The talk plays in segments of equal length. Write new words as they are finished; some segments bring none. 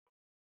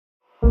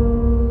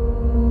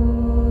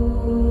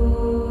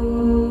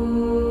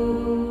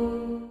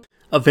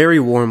A very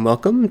warm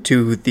welcome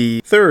to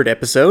the third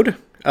episode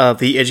of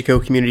the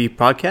Educo Community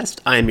Podcast.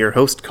 I am your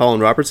host,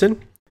 Colin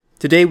Robertson.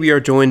 Today we are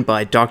joined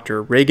by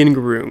Dr. Regan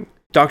Gurung.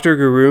 Dr.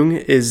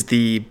 Gurung is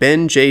the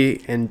Ben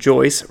J. and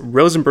Joyce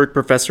Rosenberg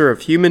Professor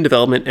of Human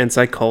Development and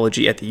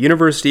Psychology at the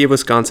University of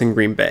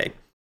Wisconsin-Green Bay,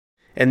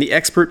 and the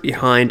expert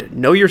behind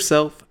Know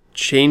Yourself,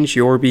 Change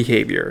Your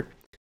Behavior.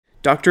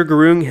 Dr.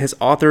 Gurung has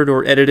authored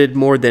or edited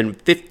more than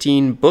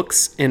 15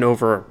 books and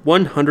over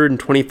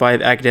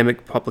 125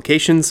 academic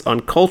publications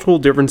on cultural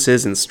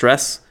differences in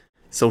stress,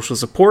 social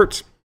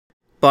support,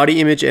 body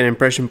image and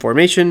impression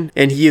formation,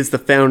 and he is the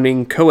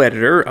founding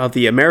co-editor of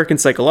the American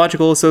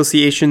Psychological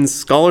Association's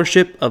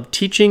Scholarship of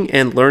Teaching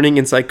and Learning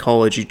in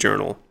Psychology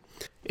journal.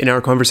 In our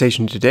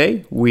conversation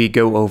today, we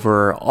go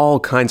over all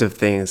kinds of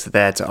things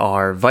that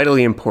are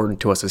vitally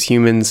important to us as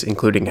humans,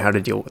 including how to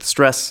deal with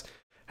stress,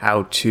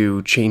 how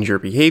to change your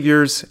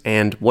behaviors,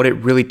 and what it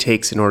really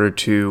takes in order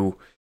to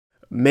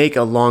make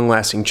a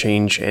long-lasting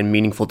change and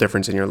meaningful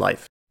difference in your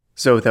life.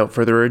 So without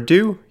further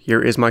ado,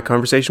 here is my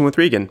conversation with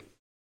Regan.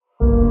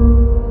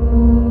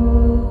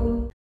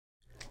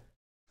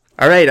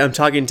 All right, I'm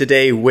talking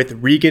today with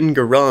Regan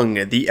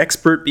Gurung, the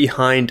expert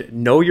behind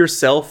Know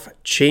Yourself,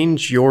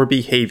 Change Your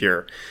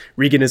Behavior.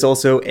 Regan is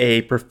also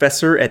a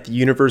professor at the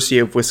University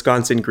of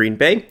Wisconsin-Green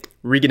Bay.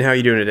 Regan, how are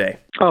you doing today?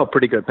 Oh,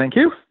 pretty good, thank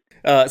you.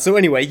 So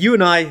anyway, you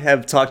and I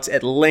have talked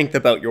at length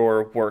about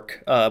your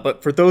work,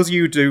 but for those of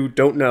you who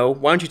don't know,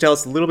 why don't you tell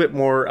us a little bit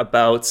more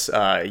about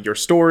your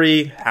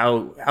story,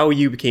 how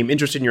you became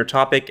interested in your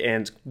topic,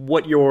 and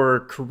what your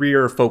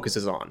career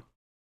focuses on?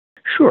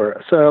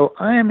 Sure. So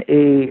I am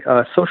a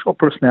social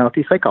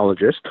personality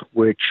psychologist,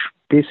 which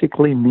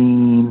basically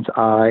means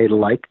I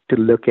like to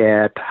look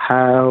at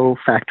how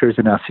factors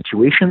in our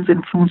situations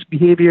influence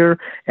behavior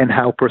and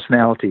how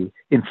personality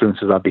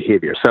influences our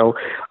behavior. So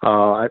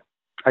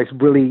I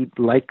really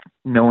like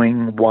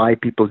knowing why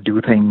people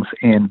do things,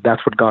 and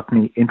that's what got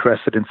me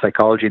interested in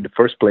psychology in the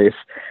first place.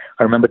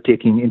 I remember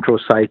taking intro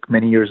psych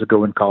many years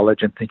ago in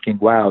college and thinking,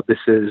 wow, this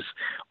is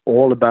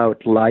all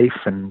about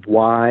life and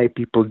why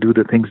people do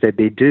the things that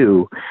they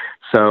do.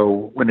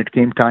 So when it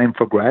came time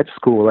for grad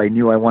school, I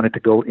knew I wanted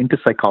to go into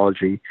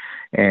psychology.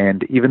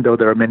 And even though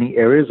there are many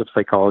areas of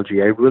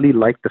psychology, I really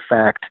like the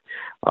fact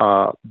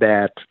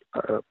that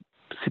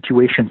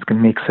situations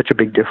can make such a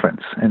big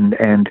difference.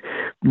 And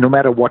no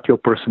matter what your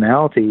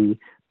personality,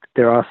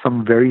 there are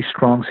some very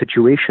strong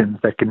situations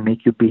that can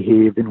make you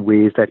behave in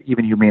ways that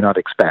even you may not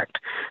expect.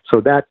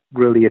 So that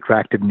really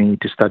attracted me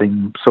to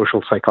studying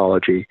social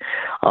psychology.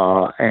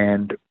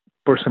 And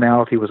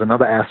personality was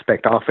another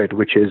aspect of it,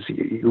 which is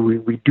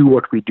we do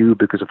what we do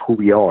because of who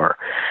we are.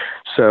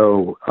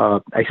 So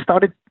I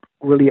started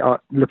really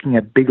looking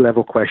at big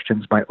level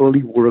questions. My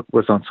early work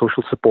was on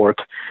social support.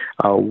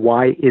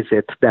 Why is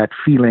it that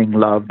feeling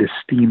loved,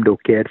 esteemed, or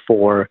cared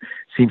for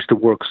seems to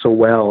work so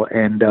well?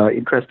 And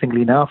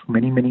interestingly enough,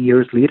 many, many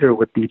years later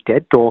with the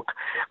TED Talk,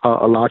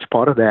 a large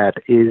part of that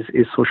is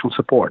social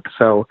support.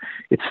 So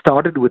it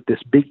started with this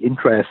big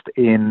interest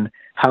in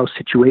how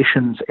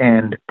situations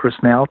and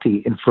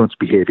personality influence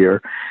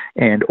behavior.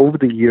 And over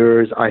the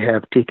years, I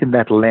have taken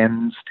that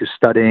lens to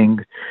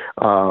studying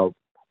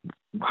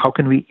how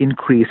can we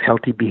increase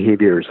healthy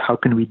behaviors? How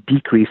can we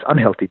decrease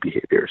unhealthy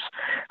behaviors?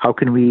 How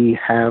can we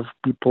have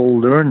people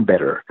learn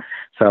better?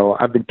 So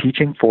I've been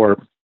teaching for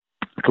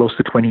close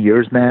to 20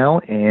 years now,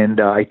 and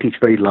I teach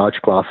very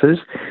large classes.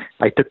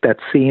 I took that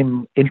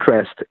same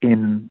interest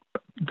in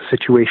the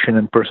situation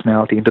and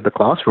personality into the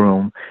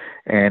classroom,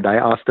 and I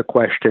asked the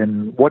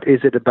question, what is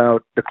it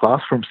about the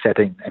classroom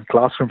setting and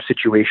classroom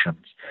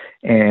situations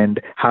and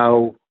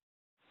how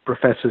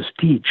professors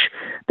teach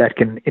that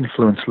can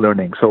influence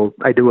learning? So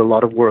I do a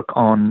lot of work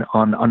on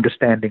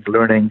understanding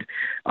learning,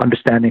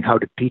 understanding how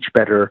to teach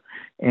better.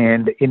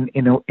 And in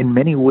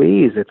many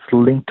ways, it's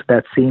linked to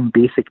that same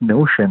basic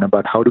notion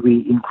about how do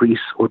we increase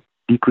or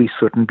decrease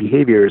certain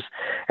behaviors,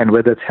 and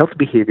whether it's health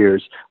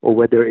behaviors or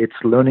whether it's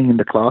learning in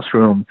the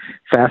classroom.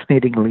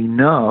 Fascinatingly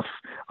enough,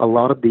 a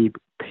lot of the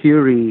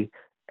theory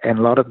and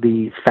a lot of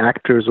the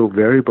factors or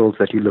variables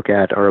that you look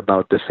at are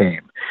about the same.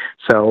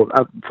 So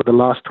for the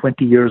last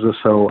 20 years or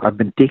so, I've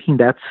been taking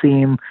that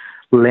same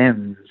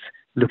lens,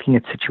 looking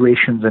at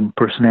situations and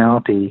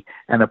personality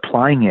and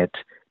applying it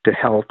to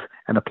health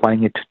and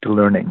applying it to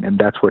learning. And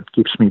that's what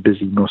keeps me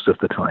busy most of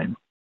the time.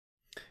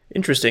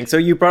 Interesting. So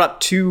you brought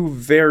up two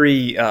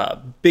very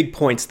big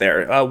points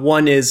there.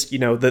 One is,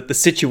 that the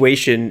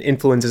situation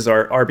influences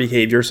our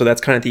behavior. So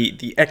that's kind of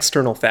the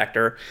external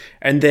factor.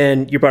 And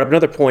then you brought up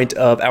another point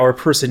of our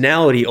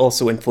personality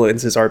also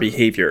influences our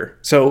behavior.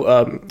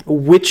 So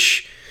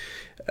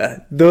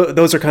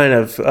those are kind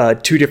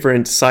of two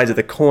different sides of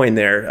the coin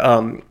there.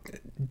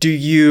 Do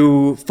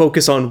you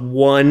focus on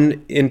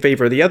one in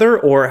favor of the other,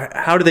 or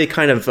how do they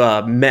kind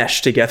of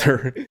mesh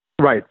together?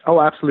 Right.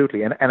 Oh,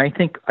 absolutely. And I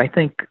think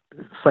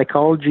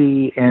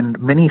psychology and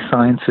many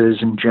sciences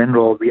in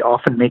general, we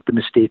often make the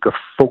mistake of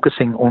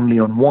focusing only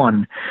on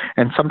one,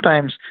 and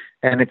sometimes,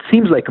 and it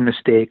seems like a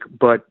mistake,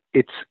 but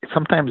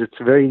sometimes it's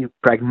very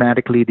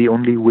pragmatically the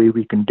only way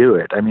we can do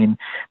it. I mean,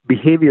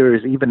 behavior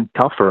is even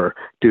tougher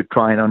to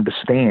try and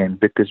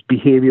understand because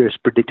behavior is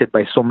predicted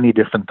by so many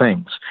different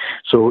things.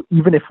 So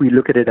even if we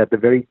look at it at the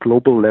very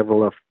global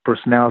level of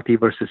personality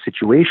versus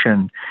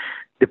situation,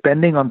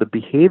 depending on the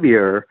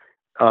behavior,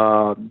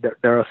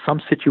 there are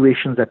some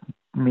situations that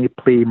may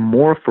play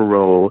more of a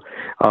role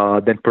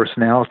than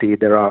personality.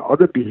 There are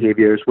other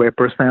behaviors where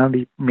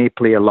personality may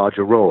play a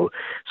larger role.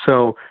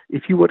 So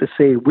if you were to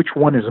say which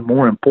one is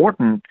more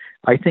important,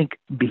 I think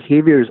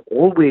behavior is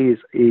always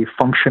a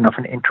function of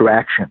an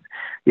interaction.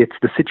 It's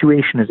the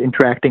situation is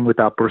interacting with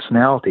our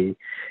personality,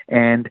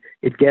 and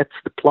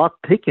the plot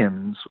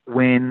thickens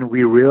when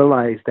we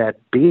realize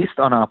that based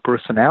on our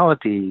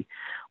personality,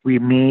 we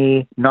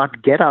may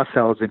not get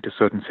ourselves into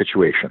certain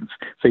situations.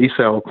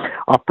 So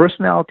our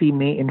personality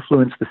may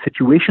influence the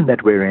situation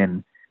that we're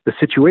in. The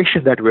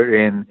situation that we're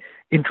in,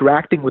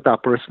 interacting with our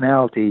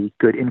personality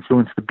could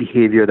influence the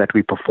behavior that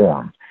we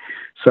perform.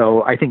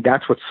 So I think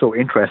that's what's so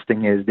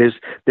interesting is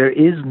there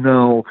is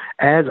no,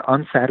 as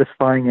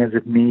unsatisfying as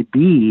it may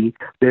be,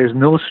 there's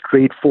no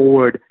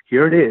straightforward,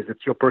 here it is,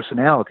 it's your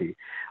personality,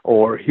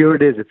 or here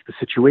it is, it's the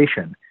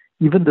situation.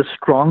 Even the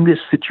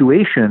strongest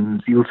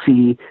situations, you'll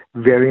see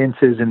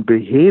variances in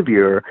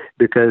behavior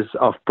because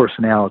of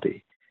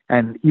personality.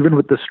 And even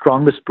with the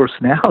strongest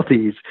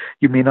personalities,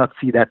 you may not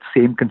see that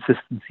same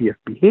consistency of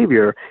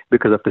behavior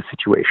because of the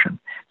situation.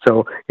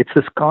 So it's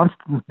this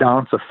constant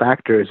dance of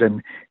factors.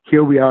 And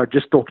here we are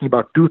just talking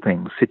about two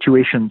things,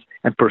 situations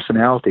and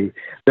personality.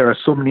 There are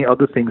so many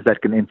other things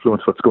that can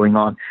influence what's going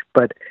on,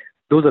 but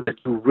those are the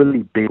two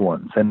really big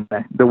ones. And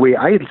the way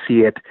I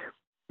see it,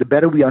 the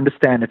better we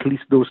understand at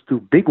least those two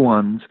big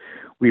ones,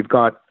 we've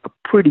got a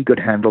pretty good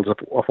handles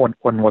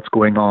on what's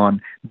going on.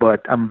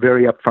 But I'm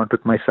very upfront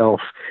with myself,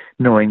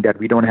 knowing that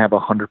we don't have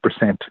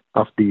 100%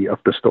 of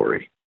the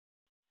story.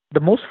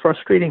 The most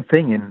frustrating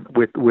thing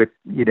with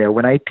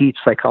when I teach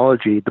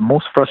psychology, the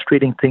most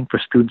frustrating thing for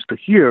students to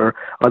hear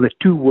are the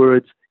two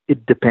words,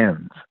 "it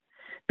depends,"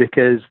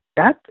 because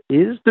that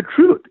is the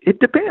truth. It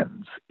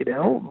depends.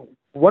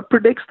 What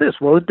predicts this?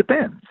 Well, it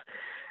depends.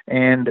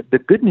 And the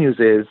good news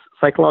is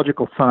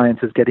psychological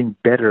science is getting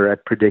better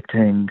at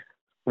predicting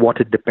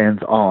what it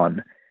depends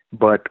on,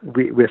 but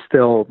we're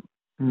still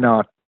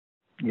not,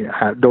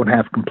 don't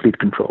have complete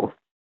control.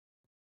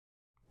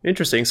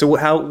 Interesting. So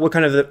what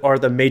kind of are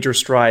the major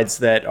strides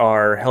that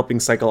are helping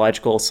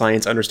psychological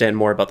science understand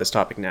more about this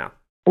topic now?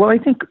 Well, I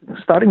think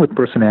starting with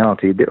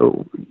personality,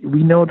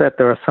 we know that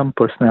there are some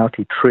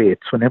personality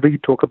traits. Whenever you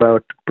talk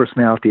about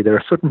personality, there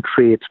are certain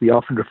traits we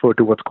often refer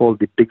to what's called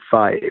the big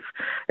five: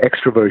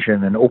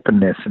 extroversion and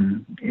openness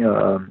and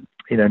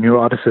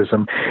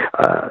neuroticism.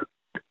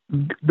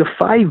 The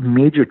five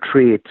major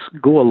traits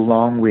go a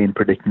long way in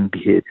predicting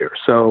behavior.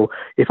 So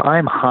if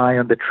I'm high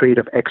on the trait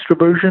of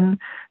extroversion,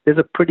 there's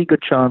a pretty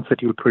good chance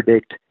that you'll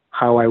predict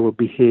how I will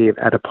behave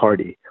at a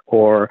party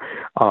or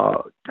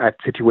at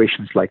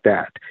situations like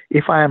that.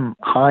 If I'm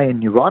high in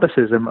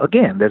neuroticism,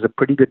 again, there's a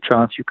pretty good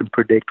chance you can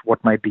predict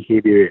what my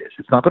behavior is.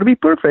 It's not going to be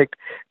perfect,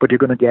 but you're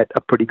going to get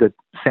a pretty good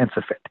sense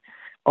of it.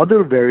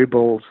 Other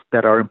variables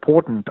that are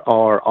important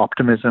are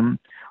optimism,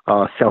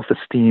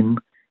 self-esteem,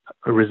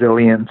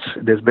 resilience.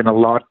 There's been a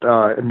lot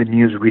in the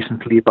news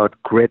recently about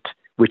grit,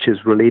 which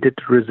is related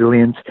to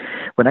resilience.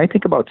 When I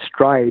think about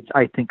strides,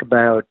 I think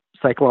about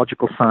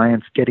psychological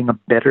science getting a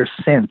better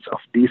sense of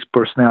these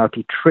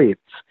personality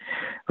traits.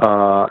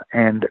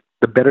 And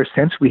the better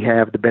sense we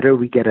have, the better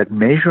we get at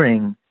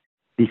measuring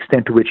the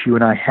extent to which you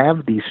and I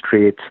have these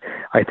traits,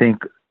 I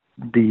think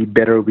the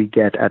better we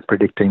get at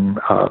predicting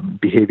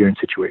behavior in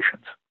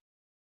situations.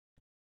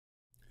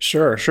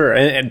 Sure.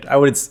 And I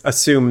would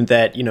assume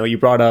that, you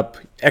brought up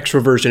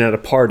extroversion at a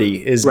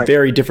party is right.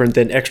 Very different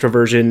than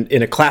extroversion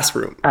in a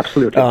classroom.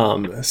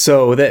 Absolutely.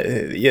 So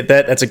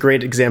that's a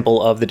great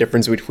example of the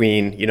difference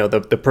between,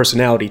 the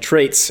personality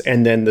traits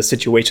and then the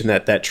situation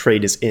that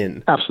trait is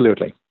in.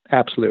 Absolutely.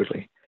 Even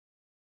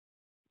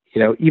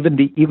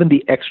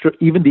the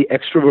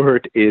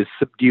extrovert is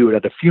subdued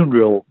at a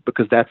funeral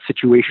because that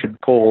situation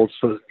calls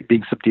for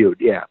being subdued.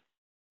 Yeah.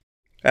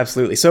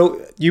 Absolutely.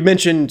 So you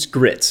mentioned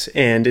grit,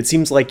 and it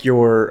seems like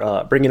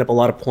you're bringing up a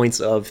lot of points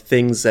of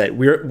things that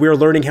we're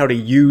learning how to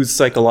use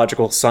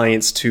psychological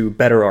science to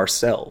better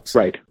ourselves.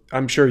 Right.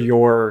 I'm sure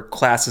your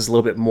class is a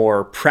little bit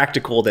more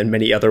practical than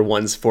many other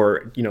ones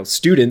for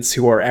students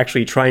who are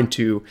actually trying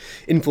to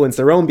influence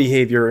their own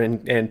behavior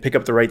and pick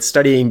up the right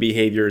studying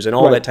behaviors and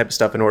all right. That type of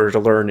stuff in order to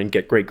learn and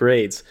get great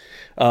grades.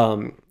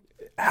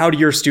 How do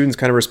your students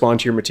kind of respond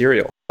to your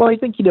material? Well, I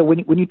think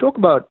when you talk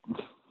about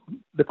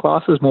the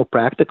class is more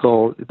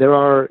practical.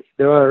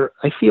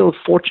 I feel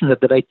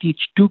fortunate that I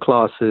teach two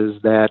classes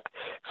that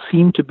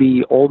seem to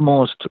be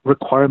almost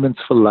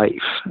requirements for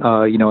life.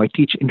 I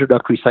teach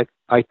introductory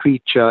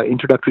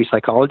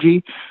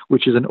psychology,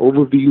 which is an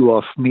overview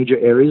of major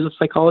areas of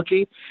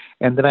psychology,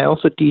 and then I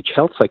also teach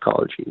health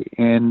psychology.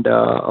 And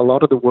a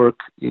lot of the work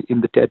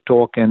in the TED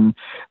Talk and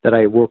that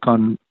I work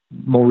on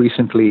more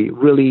recently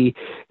really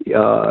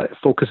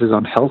focuses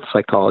on health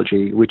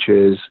psychology, which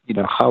is,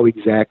 how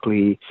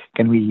exactly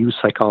can we use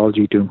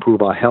psychology to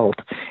improve our health?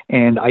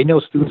 And I know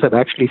students have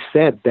actually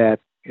said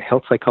that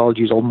health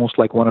psychology is almost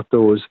like one of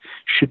those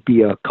should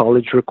be a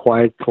college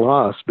required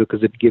class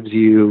because it gives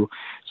you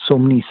so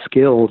many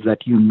skills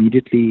that you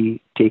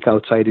immediately take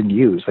outside and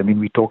use. I mean,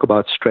 we talk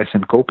about stress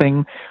and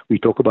coping, we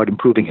talk about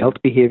improving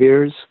health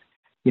behaviors,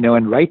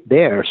 and right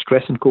there,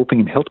 stress and coping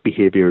and health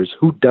behaviors,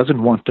 who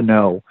doesn't want to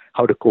know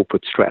how to cope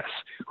with stress?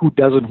 Who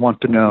doesn't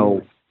want to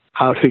know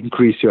how to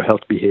increase your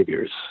health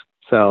behaviors?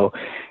 So,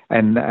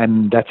 and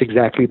that's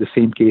exactly the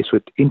same case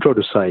with Intro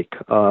to Psych.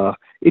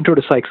 Intro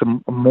to Psych is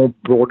a more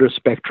broader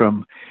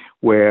spectrum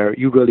where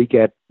you really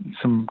get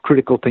some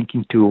critical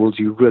thinking tools.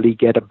 You really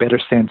get a better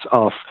sense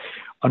of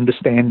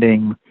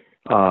understanding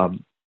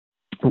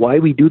why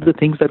we do the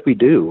things that we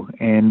do.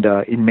 And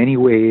in many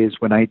ways,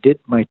 when I did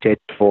my TED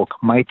Talk,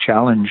 my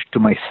challenge to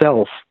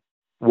myself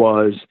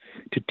was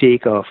to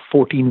take a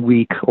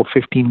 14-week or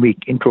 15-week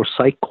intro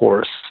psych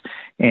course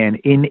and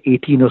in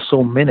 18 or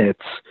so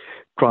minutes,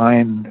 try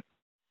and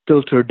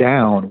filter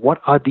down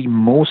what are the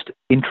most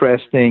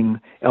interesting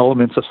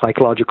elements of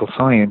psychological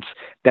science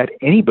that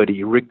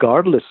anybody,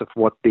 regardless of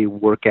what they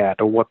work at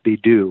or what they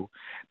do,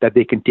 that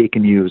they can take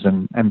and use.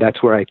 And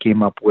that's where I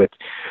came up with,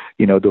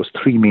 those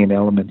three main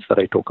elements that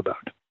I talk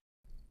about.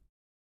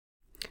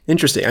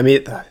 Interesting. I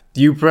mean,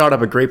 you brought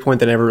up a great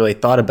point that I never really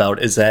thought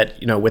about is that,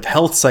 with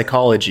health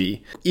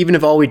psychology, even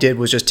if all we did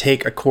was just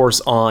take a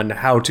course on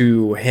how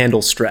to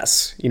handle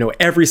stress,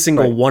 every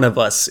single one of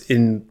us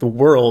in the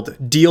world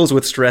deals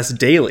with stress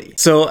daily.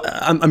 So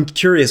I'm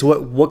curious,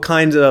 what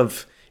kind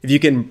of, if you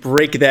can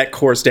break that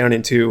course down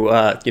into,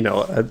 a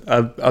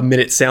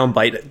minute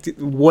soundbite,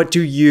 what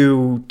do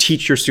you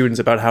teach your students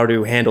about how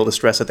to handle the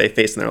stress that they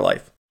face in their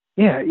life?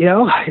 Yeah,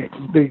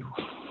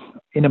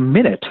 in a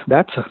minute,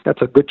 that's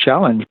a good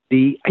challenge.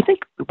 I think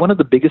one of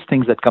the biggest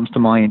things that comes to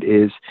mind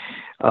is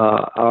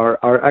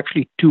are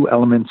actually two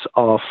elements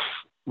of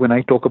when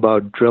I talk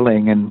about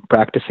drilling and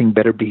practicing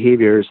better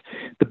behaviors.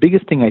 The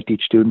biggest thing I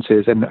teach students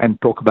is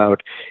and talk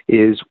about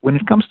is when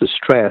it comes to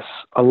stress,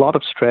 a lot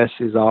of stress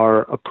is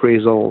our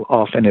appraisal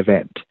of an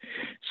event.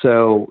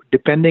 So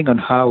depending on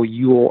how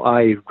you or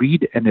I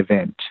read an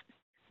event,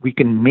 we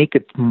can make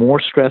it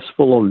more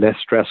stressful or less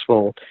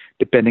stressful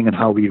depending on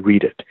how we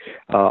read it.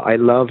 I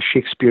love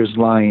Shakespeare's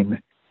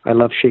line,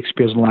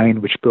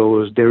 which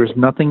goes, "There is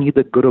nothing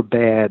either good or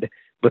bad,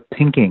 but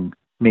thinking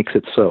makes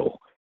it so."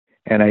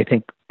 And I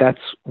think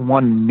that's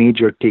one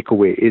major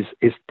takeaway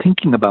is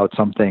thinking about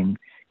something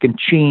can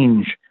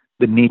change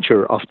the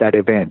nature of that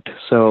event.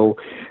 So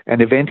an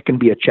event can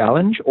be a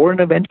challenge or an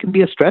event can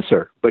be a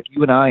stressor, but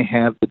you and I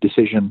have the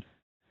decision.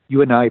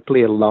 You and I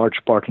play a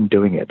large part in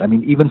doing it. I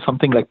mean, even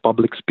something like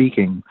public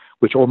speaking,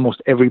 which almost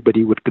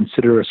everybody would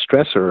consider a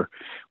stressor,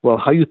 well,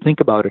 how you think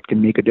about it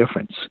can make a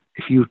difference.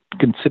 If you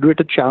consider it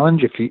a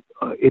challenge,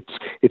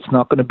 it's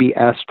not going to be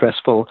as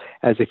stressful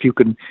as if you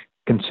can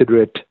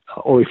consider it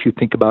or if you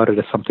think about it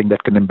as something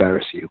that can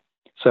embarrass you.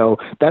 So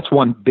that's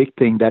one big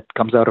thing that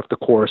comes out of the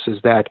course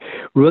is that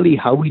really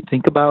how we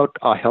think about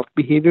our health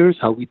behaviors,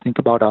 how we think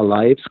about our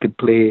lives can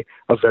play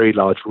a very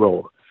large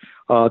role.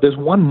 There's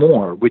one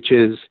more, which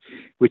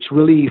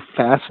really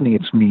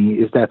fascinates me,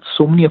 is that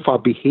so many of our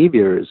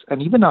behaviors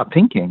and even our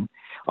thinking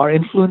are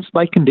influenced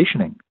by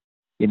conditioning.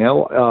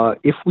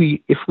 If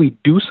we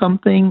do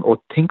something or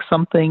think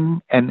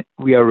something and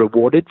we are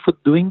rewarded for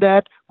doing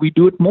that, we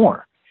do it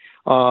more.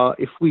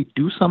 If we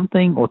do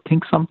something or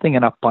think something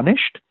and are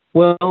punished,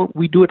 well,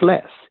 we do it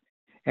less.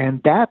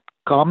 And that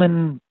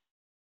common,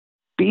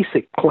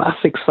 basic,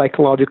 classic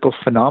psychological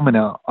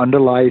phenomena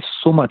underlies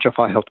so much of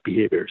our health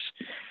behaviors.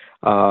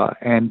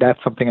 And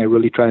that's something I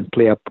really try and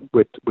play up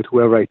with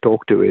whoever I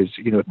talk to is,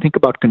 think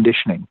about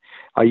conditioning.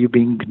 Are you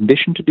being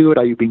conditioned to do it?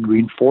 Are you being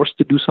reinforced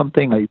to do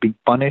something? Are you being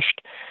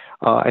punished?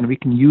 And we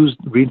can use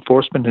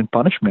reinforcement and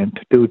punishment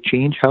to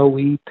change how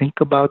we think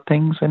about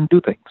things and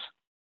do things.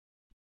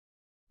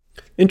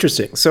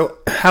 Interesting. So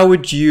how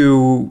would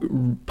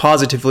you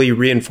positively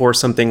reinforce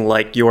something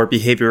like your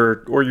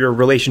behavior or your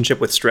relationship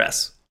with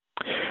stress?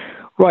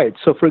 Right.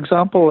 So, for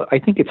example, I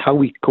think it's how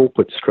we cope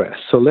with stress.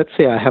 So let's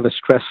say I have a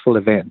stressful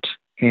event,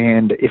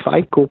 and if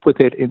I cope with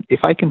it, if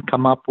I can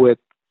come up with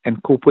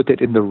and cope with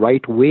it in the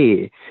right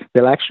way,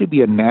 there'll actually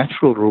be a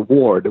natural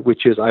reward,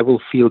 which is I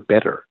will feel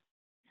better,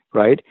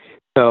 right?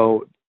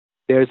 So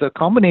there's a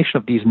combination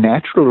of these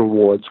natural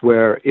rewards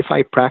where if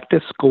I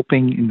practice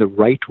coping in the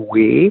right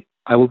way,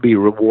 I will be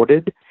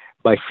rewarded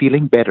by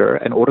feeling better,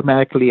 and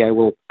automatically I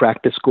will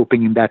practice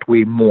coping in that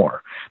way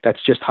more.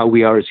 That's just how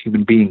we are as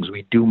human beings.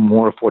 We do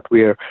more of what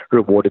we're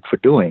rewarded for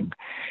doing.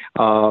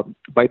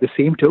 By the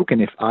same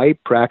token, if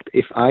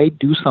I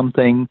do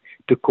something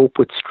to cope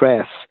with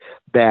stress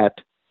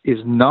that is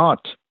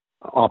not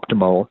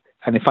optimal,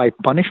 and if I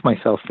punish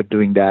myself for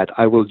doing that,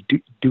 I will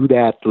do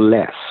that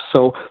less.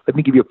 So let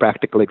me give you a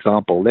practical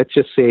example. Let's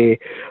just say,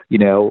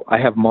 I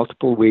have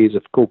multiple ways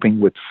of coping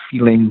with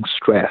feeling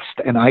stressed,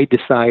 and I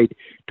decide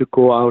to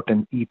go out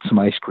and eat some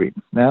ice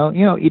cream. Now,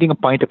 eating a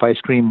pint of ice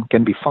cream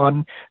can be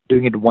fun.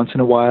 Doing it once in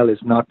a while is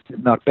not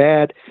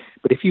bad.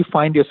 But if you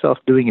find yourself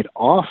doing it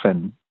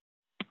often,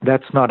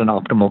 that's not an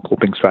optimal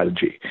coping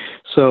strategy.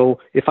 So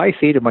if I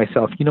say to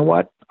myself, you know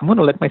what, I'm going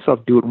to let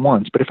myself do it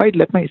once, but if I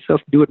let myself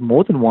do it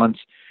more than once,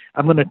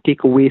 I'm going to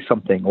take away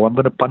something, or I'm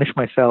going to punish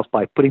myself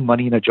by putting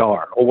money in a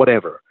jar or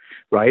whatever,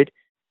 right?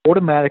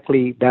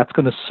 Automatically, that's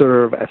going to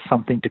serve as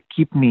something to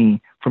keep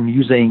me from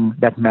using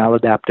that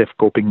maladaptive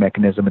coping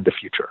mechanism in the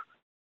future.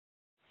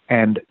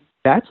 And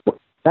that's what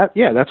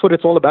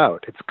it's all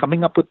about. It's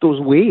coming up with those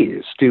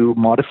ways to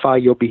modify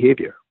your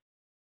behavior.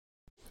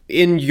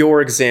 In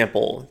your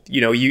example,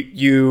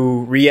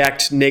 you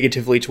react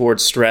negatively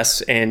towards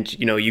stress, and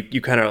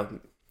you kind of,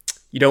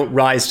 you don't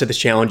rise to the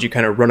challenge. You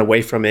kind of run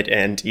away from it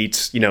and eat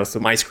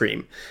some ice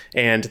cream,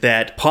 and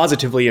that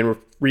positively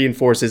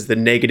reinforces the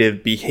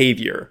negative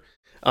behavior.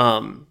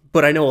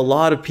 But I know a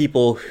lot of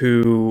people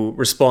who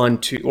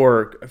respond to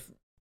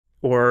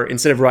or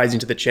instead of rising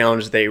to the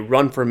challenge, they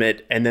run from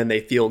it, and then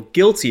they feel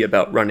guilty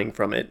about running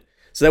from it.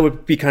 So that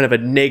would be kind of a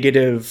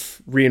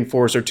negative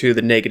reinforcer to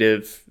the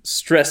negative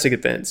stress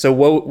event. So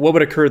what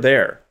would occur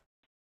there?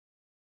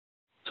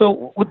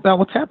 So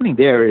what's happening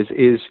there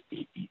is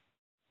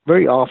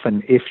very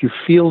often, if you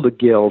feel the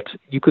guilt,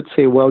 you could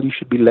say, well, you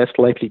should be less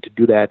likely to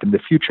do that in the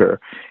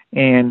future.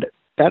 And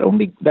that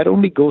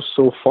only goes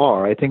so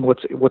far. I think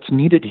what's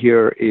needed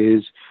here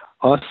is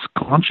us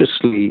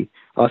consciously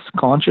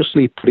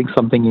putting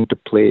something into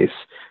place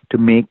to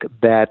make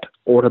that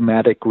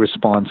automatic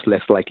response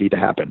less likely to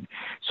happen.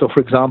 So, for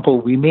example,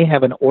 we may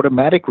have an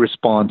automatic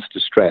response to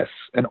stress,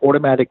 an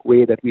automatic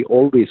way that we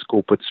always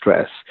cope with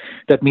stress.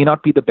 That may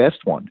not be the best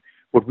one.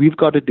 What we've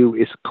got to do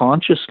is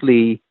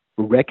consciously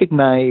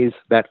recognize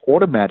that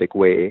automatic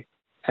way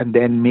and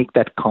then make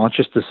that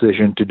conscious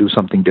decision to do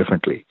something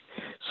differently.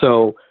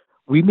 So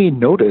we may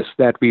notice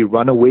that we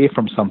run away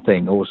from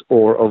something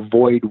or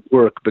avoid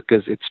work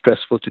because it's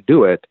stressful to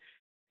do it.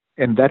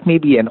 And that may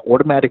be an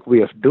automatic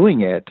way of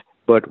doing it,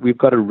 but we've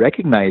got to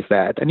recognize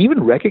that. And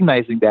even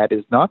recognizing that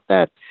is not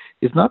that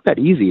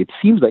easy. It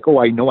seems like, oh,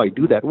 I know I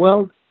do that.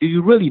 Well, do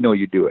you really know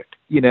you do it?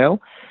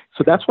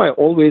 So that's why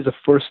always the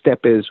first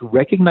step is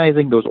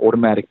recognizing those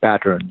automatic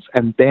patterns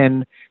and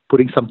then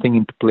putting something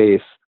into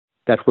place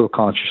that will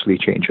consciously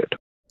change it.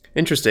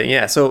 Interesting.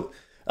 Yeah. So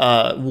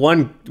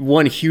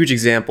one huge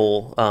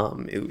example,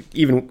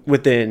 even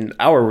within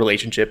our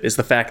relationship, is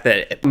the fact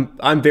that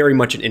I'm very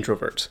much an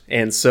introvert.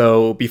 And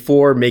so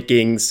before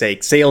making, say,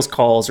 sales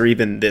calls or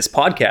even this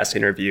podcast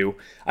interview,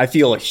 I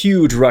feel a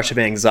huge rush of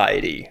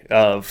anxiety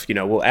of,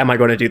 well, am I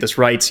going to do this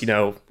right?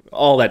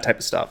 All that type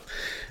of stuff.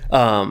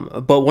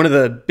 But one of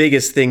the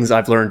biggest things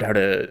I've learned how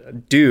to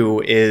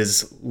do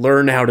is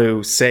learn how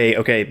to say,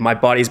 okay, my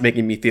body's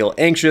making me feel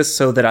anxious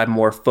so that I'm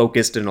more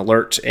focused and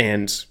alert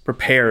and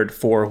prepared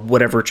for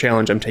whatever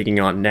challenge I'm taking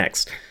on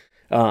next.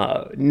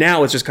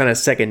 Now it's just kind of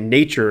second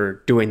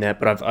nature doing that.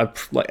 But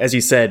I've, as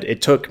you said,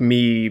 it took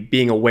me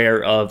being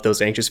aware of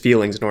those anxious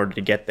feelings in order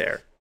to get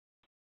there.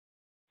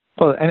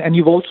 Well, and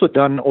you've also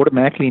done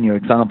automatically in your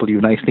example, you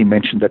nicely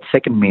mentioned that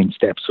second main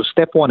step. So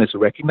step one is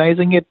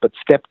recognizing it, but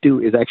step two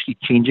is actually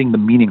changing the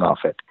meaning of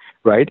it,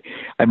 right?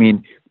 I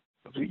mean,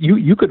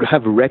 you could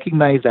have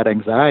recognized that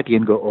anxiety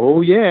and go,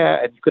 oh,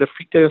 yeah, and you could have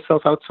freaked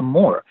yourself out some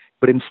more.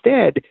 But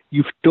instead,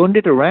 you've turned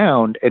it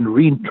around and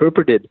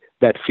reinterpreted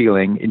that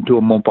feeling into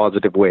a more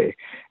positive way.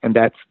 And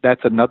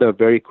that's another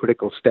very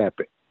critical step,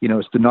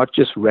 is to not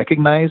just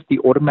recognize the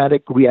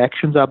automatic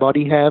reactions our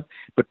body have,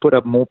 but put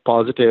a more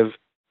positive,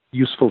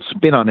 useful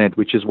spin on it,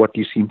 which is what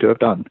you seem to have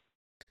done.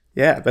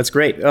 Yeah, that's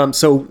great.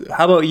 So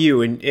how about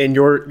you in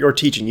your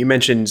teaching? You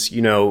mentioned,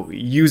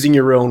 using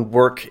your own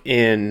work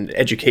in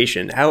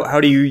education. How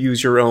do you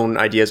use your own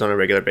ideas on a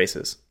regular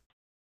basis?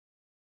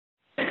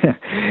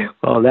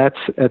 Well,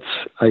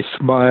 I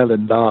smile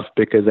and laugh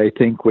because I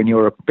think when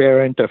you're a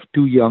parent of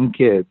two young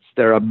kids,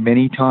 there are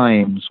many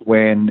times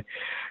when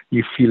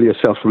you feel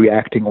yourself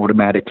reacting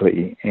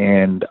automatically.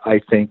 And I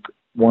think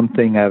one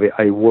thing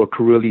I work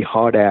really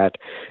hard at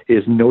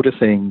is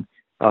noticing,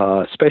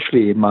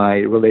 especially in my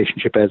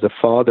relationship as a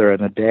father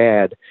and a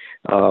dad,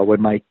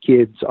 when my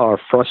kids are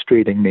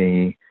frustrating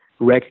me,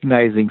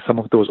 recognizing some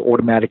of those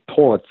automatic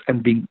thoughts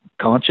and being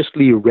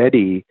consciously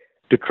ready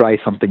to try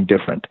something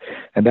different.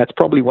 And that's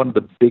probably one of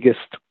the biggest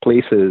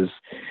places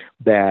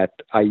that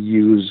I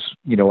use,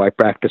 I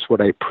practice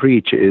what I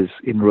preach is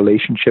in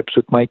relationships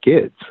with my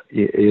kids.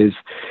 Is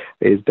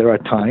there are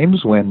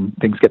times when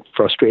things get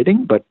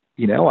frustrating, but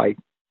I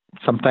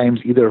sometimes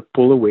either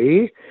pull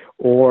away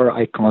or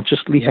I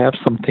consciously have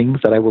some things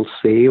that I will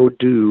say or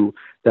do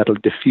that'll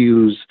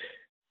diffuse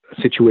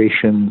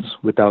situations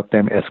without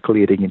them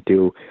escalating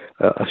into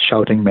a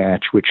shouting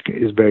match, which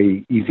is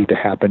very easy to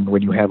happen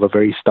when you have a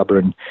very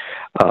stubborn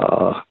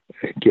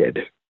kid.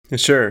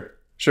 Sure,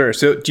 sure.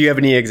 So do you have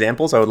any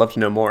examples? I would love to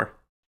know more.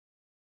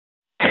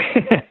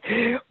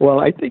 Well,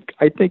 I think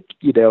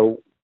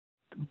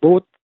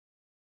both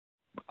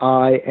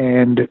I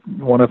and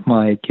one of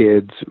my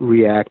kids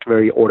react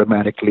very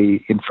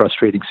automatically in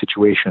frustrating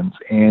situations.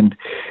 And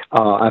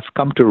I've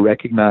come to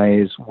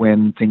recognize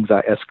when things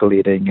are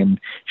escalating, and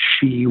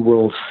she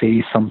will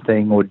say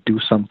something or do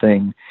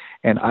something,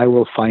 and I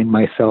will find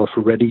myself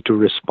ready to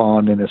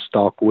respond in a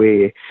stock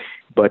way.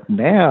 But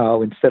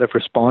now, instead of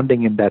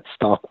responding in that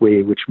stock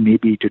way, which may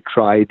be to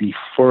try the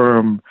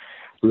firm,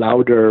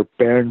 louder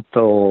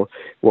parental,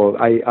 well,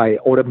 I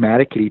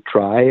automatically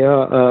try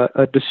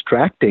a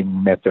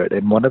distracting method.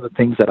 And one of the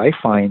things that I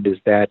find is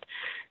that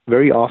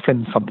very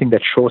often something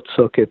that short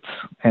circuits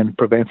and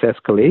prevents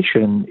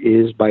escalation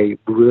is by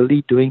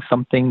really doing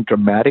something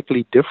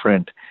dramatically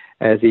different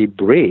as a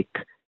break.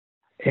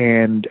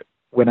 And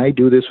when I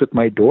do this with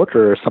my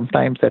daughter,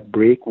 sometimes that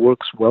break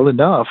works well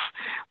enough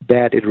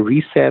that it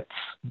resets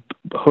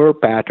her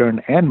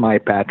pattern and my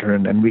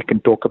pattern, and we can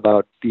talk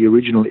about the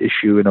original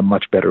issue in a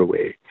much better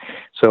way.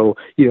 So,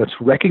 it's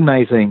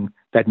recognizing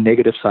that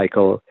negative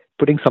cycle,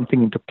 putting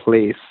something into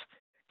place,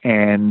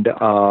 and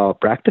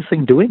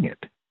practicing doing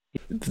it.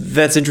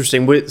 That's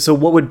interesting. So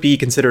what would be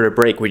considered a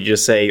break? Would you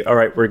just say, all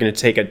right, we're going to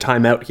take a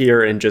time out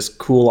here and just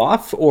cool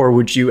off? Or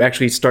would you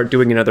actually start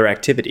doing another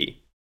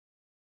activity?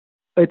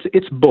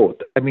 It's both.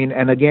 I mean,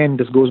 and again,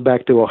 this goes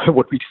back to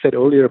what we said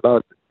earlier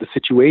about the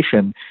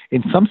situation.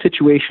 In some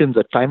situations,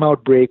 a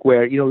timeout break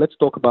where, let's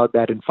talk about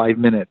that in 5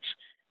 minutes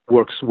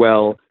works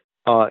well.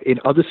 In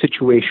other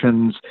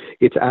situations,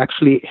 it's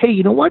actually, hey,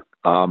 you know what?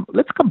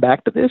 Let's come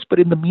back to this. But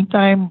in the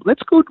meantime,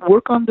 let's go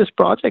work on this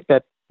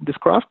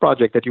craft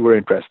project that you were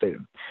interested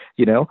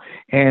in,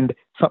 And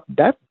so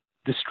that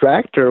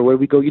distractor where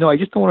we go, I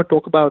just don't want to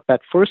talk about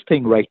that first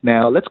thing right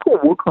now. Let's go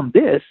work on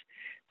this.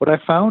 What I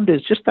found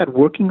is just that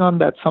working on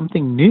that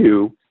something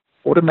new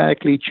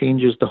automatically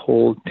changes the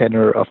whole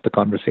tenor of the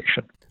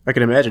conversation. I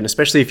can imagine,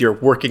 especially if you're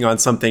working on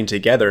something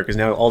together, because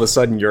now all of a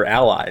sudden you're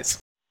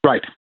allies.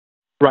 Right,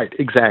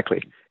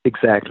 exactly.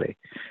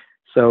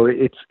 So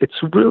it's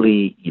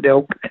really,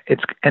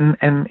 it's and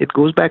it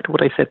goes back to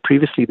what I said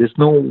previously. There's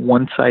no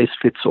one size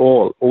fits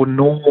all, or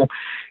no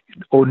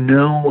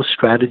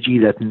strategy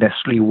that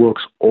necessarily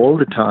works all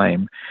the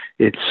time.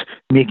 It's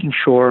making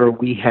sure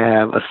we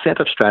have a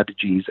set of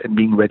strategies and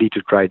being ready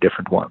to try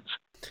different ones.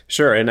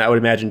 Sure, and I would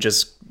imagine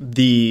just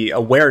the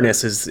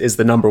awareness is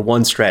the number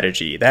one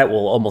strategy. That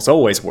will almost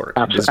always work.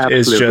 Absolutely.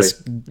 It's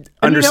just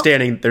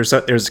understanding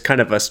there's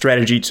kind of a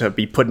strategy to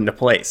be put into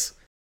place.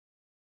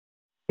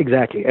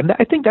 Exactly. And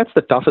I think that's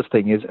the toughest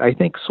thing is I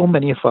think so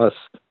many of us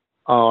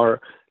are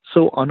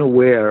so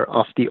unaware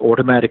of the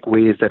automatic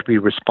ways that we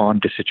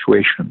respond to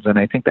situations. And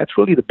I think that's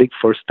really the big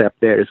first step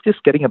there is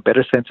just getting a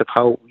better sense of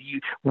how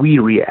we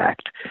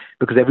react,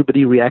 because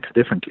everybody reacts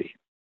differently.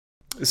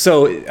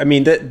 So, I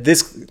mean,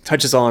 this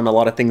touches on a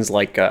lot of things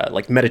like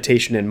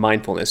meditation and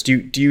mindfulness.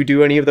 Do you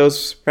do any of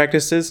those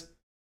practices?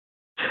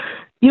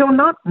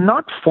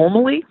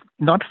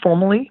 Not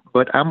formally,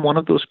 but I'm one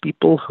of those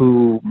people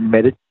who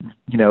meditate.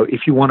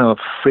 If you want to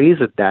phrase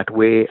it that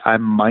way,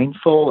 I'm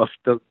mindful of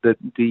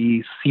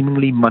the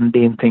seemingly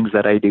mundane things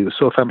that I do.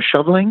 So if I'm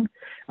shoveling,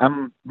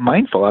 I'm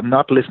mindful. I'm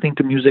not listening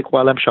to music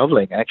while I'm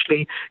shoveling.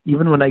 Actually,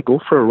 even when I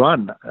go for a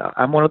run,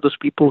 I'm one of those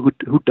people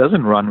who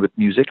doesn't run with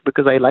music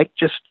because I like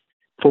just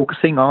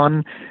focusing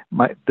on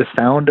the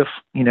sound of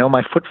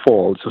my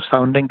footfalls,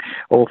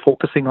 or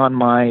focusing on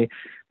my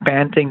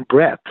panting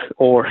breath,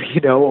 or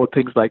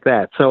things like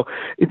that. So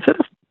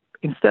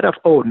instead of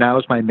now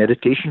is my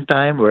meditation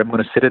time where I'm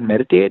going to sit and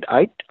meditate,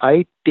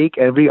 I take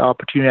every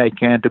opportunity I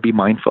can to be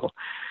mindful.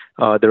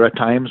 There are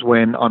times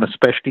when on a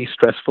especially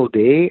stressful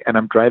day and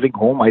I'm driving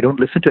home, I don't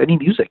listen to any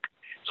music,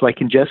 so I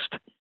can just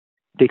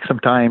take some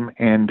time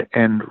and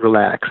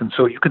relax. And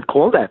so you can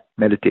call that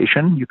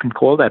meditation, you can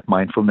call that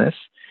mindfulness,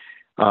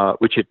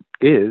 which it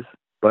is,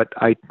 but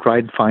I try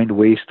and find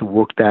ways to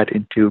work that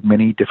into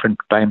many different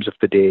times of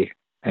the day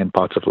and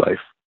parts of life.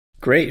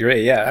 Great.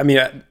 Yeah. I mean,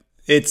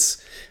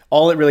 it's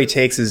all it really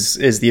takes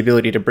is the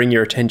ability to bring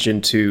your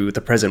attention to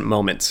the present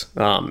moment.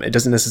 It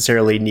doesn't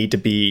necessarily need to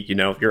be,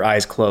 your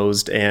eyes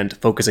closed and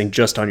focusing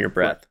just on your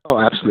breath. Oh,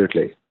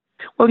 absolutely.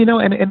 Well,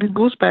 and it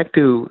goes back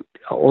to,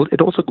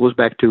 it also goes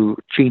back to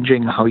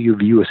changing how you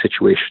view a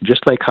situation,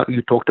 just like how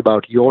you talked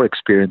about your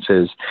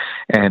experiences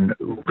and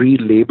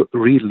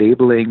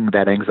relabeling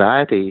that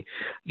anxiety.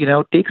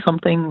 Take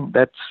something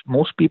that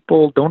most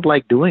people don't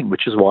like doing,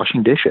 which is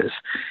washing dishes.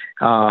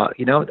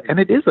 And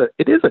it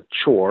is a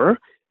chore,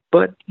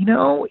 but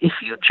if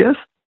you just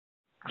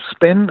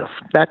spend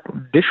that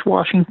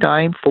dishwashing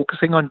time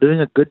focusing on doing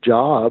a good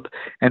job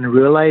and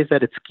realize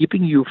that it's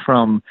keeping you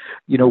from,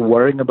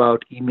 worrying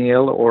about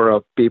email or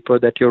a paper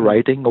that you're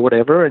writing or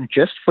whatever, and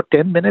just for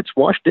 10 minutes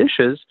wash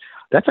dishes,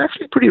 that's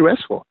actually pretty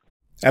restful.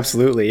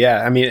 Absolutely,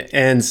 yeah. I mean,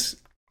 and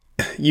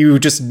you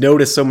just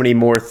notice so many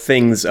more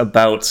things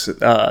about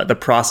the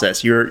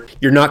process. You're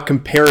not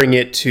comparing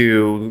it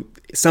to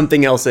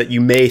something else that you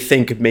may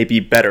think may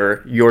be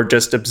better. You're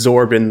just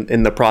absorbed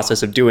in the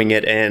process of doing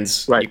it, and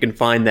you can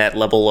find that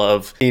level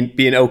of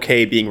being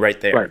okay being right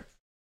there. Right.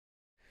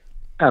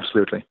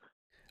 Absolutely.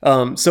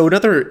 So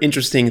another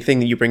interesting thing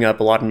that you bring up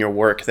a lot in your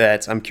work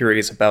that I'm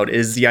curious about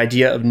is the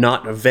idea of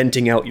not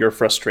venting out your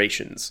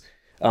frustrations.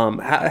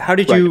 How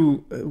did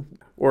you,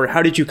 or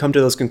how did you come to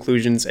those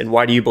conclusions, and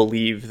why do you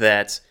believe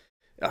that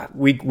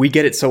we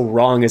get it so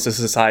wrong as a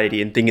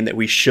society in thinking that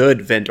we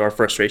should vent our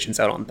frustrations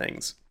out on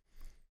things?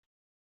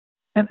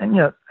 And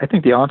I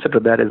think the answer to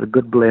that is a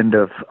good blend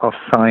of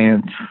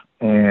science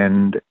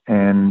and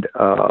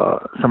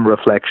some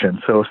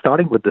reflection. So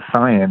starting with the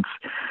science,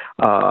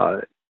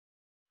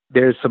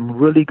 there's some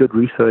really good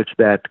research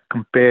that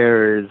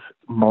compares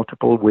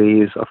multiple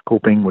ways of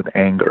coping with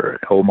anger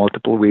or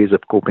multiple ways of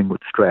coping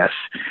with stress.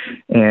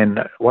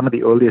 And one of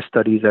the earliest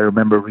studies I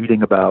remember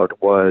reading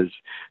about was,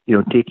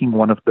 taking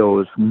one of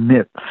those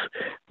myths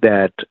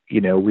that,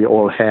 we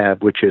all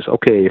have, which is,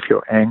 okay, if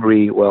you're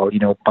angry, well,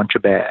 punch a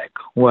bag.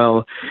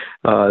 Well,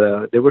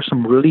 there were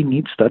some really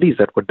neat studies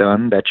that were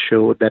done that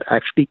showed that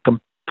actually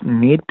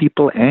made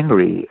people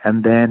angry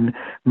and then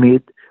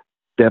made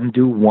them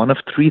do one of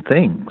three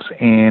things.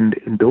 And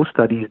in those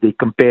studies, they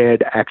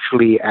compared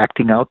actually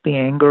acting out the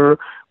anger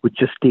with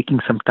just taking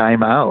some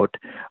time out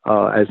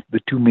as the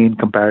two main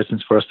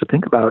comparisons for us to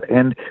think about.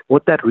 And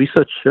what that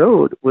research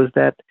showed was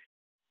that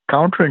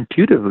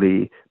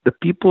counterintuitively, the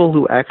people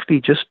who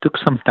actually just took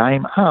some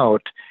time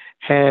out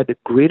had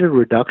greater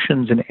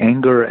reductions in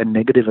anger and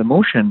negative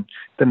emotion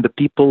than the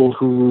people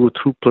who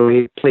threw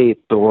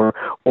plates or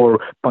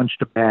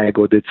punched a bag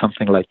or did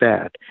something like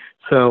that.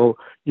 So,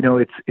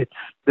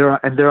 there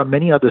are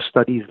many other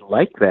studies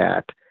like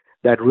that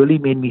really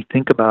made me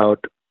think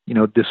about,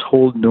 this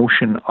whole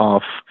notion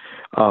of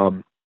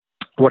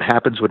what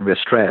happens when we're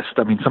stressed.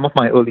 I mean, some of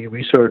my early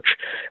research,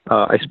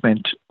 I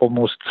spent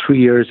almost 3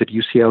 years at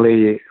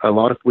UCLA, a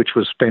lot of which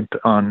was spent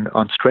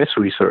on stress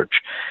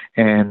research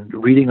and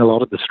reading a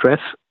lot of the stress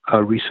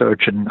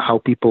research and how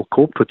people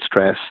cope with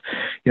stress.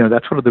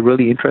 That's one of the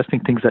really interesting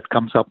things that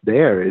comes up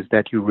there is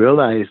that you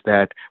realize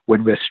that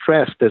when we're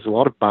stressed, there's a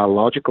lot of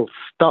biological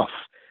stuff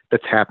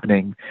that's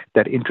happening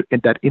that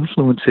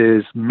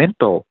influences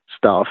mental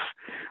stuff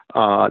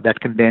that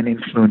can then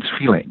influence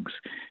feelings.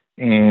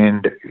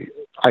 And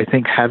I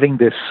think having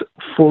this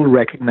full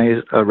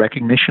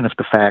recognition of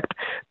the fact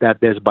that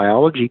there's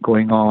biology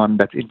going on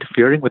that's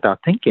interfering with our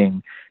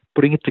thinking,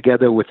 putting it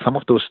together with some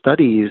of those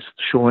studies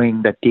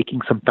showing that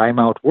taking some time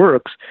out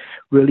works,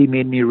 really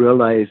made me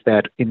realize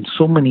that in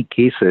so many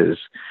cases,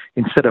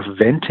 instead of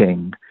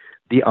venting,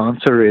 the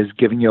answer is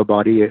giving your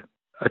body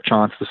a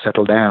chance to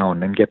settle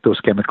down and get those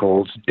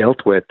chemicals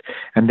dealt with,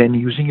 and then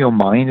using your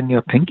mind and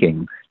your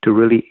thinking to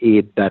really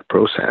aid that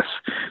process.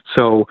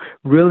 So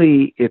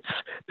really,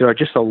 there are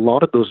just a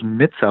lot of those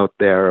myths out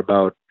there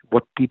about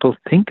what people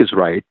think is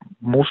right,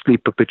 mostly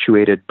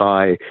perpetuated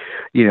by,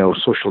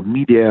 social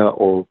media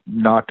or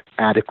not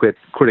adequate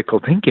critical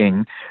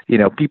thinking.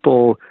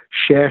 People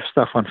share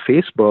stuff on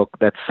Facebook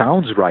that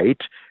sounds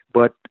right,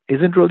 but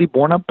isn't really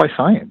borne up by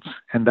science.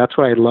 And that's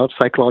why I love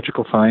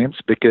psychological science,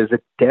 because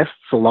it tests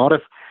a lot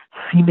of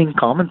seeming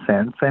common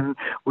sense. And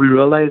we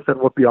realize that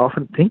what we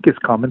often think is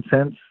common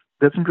sense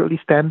doesn't really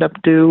stand up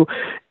to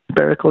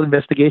empirical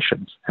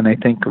investigations. And I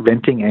think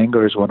venting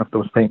anger is one of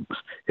those things.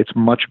 It's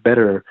much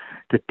better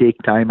to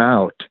take time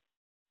out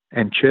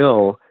and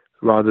chill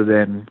rather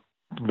than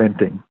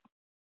venting.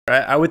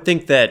 I would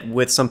think that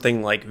with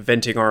something like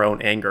venting our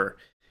own anger,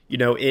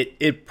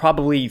 it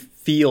probably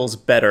feels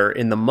better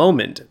in the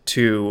moment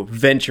to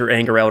vent your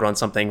anger out on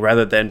something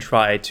rather than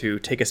try to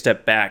take a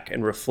step back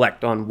and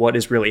reflect on what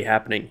is really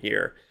happening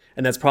here.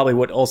 And that's probably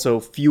what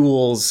also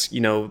fuels,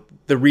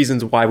 the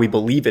reasons why we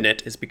believe in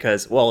it is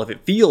because, well, if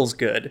it feels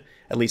good,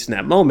 at least in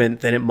that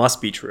moment, then it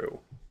must be true.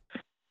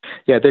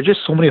 Yeah, there are just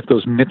so many of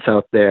those myths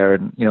out there.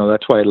 And,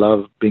 that's why I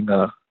love being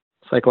a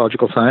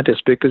psychological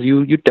scientist, because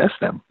you test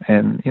them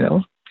and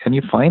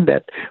you find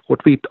that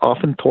what we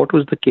often thought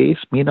was the case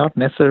may not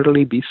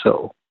necessarily be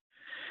so.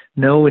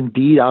 No,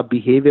 indeed, our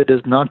behavior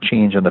does not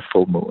change on the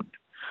full moon.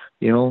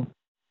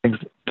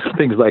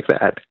 Things like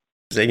that.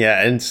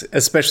 Yeah, and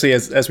especially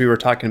as we were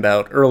talking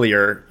about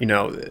earlier,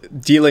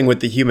 dealing with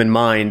the human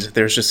mind,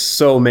 there's just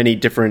so many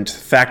different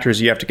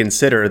factors you have to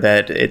consider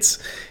that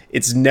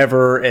it's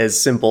never as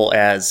simple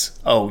as,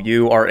 oh,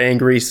 you are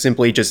angry,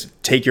 simply just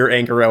take your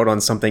anger out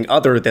on something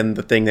other than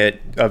the thing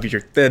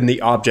than the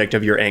object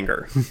of your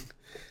anger.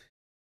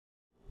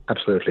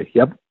 Absolutely.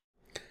 Yep.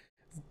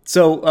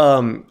 So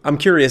I'm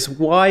curious,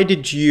 why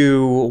did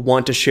you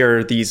want to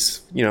share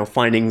these,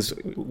 findings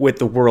with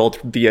the world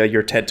via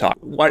your TED Talk?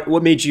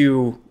 What made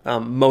you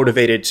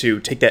motivated to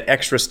take that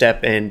extra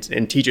step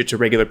and teach it to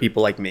regular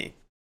people like me?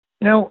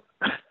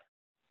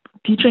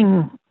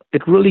 Teaching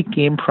it really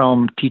came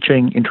from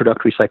teaching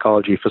introductory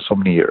psychology for so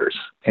many years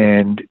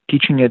and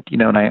teaching it,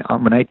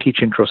 when I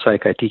teach intro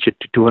psych, I teach it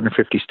to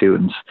 250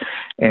 students.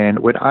 And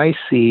when I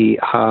see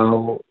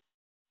how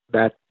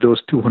that those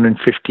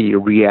 250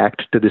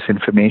 react to this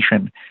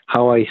information,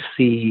 how I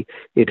see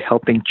it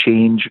helping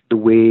change the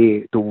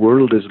way the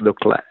world is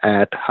looked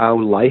at, how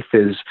life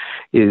is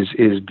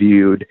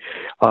viewed.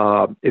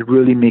 It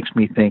really makes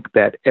me think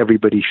that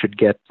everybody should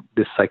get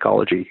this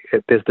psychology.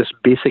 There's this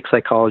basic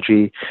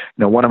psychology.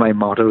 One of my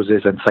mottos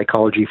is "And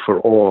psychology for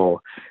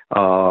all."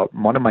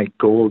 One of my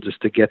goals is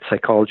to get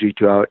psychology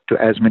to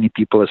as many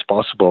people as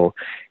possible.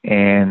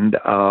 And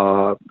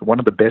one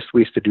of the best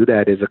ways to do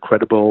that is a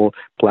credible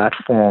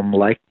platform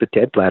like the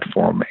TED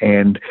platform.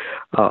 And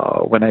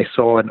when I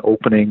saw an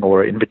opening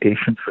or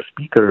invitation for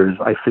speakers,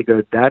 I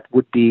figured that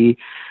would be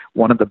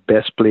one of the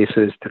best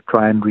places to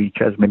try and reach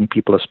as many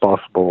people as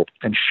possible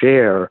and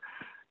share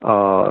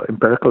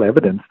empirical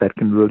evidence that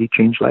can really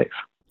change life.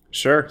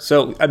 Sure.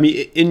 So, I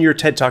mean, in your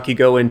TED Talk, you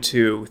go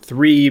into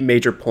 3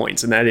 major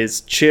points, and that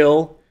is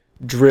chill,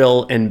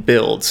 drill, and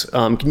build.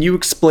 Can you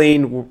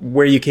explain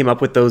where you came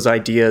up with those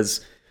ideas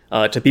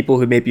to people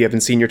who maybe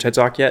haven't seen your TED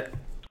Talk yet?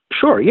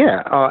 Sure.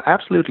 Yeah,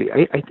 absolutely.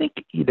 I think,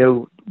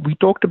 we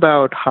talked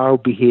about how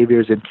behavior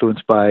is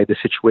influenced by the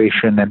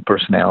situation and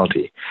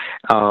personality.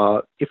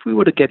 If we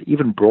were to get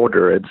even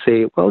broader and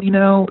say, well,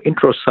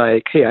 intro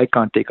psych, hey, I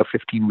can't take a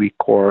 15-week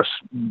course.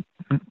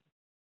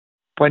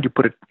 Why don't you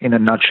put it in a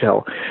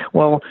nutshell?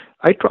 Well,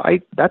 I try.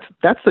 That's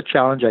the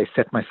challenge I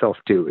set myself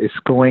to, is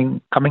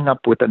coming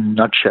up with a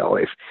nutshell.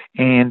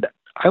 And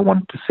I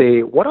wanted to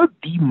say, what are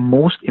the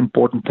most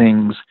important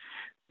things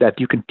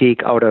that you can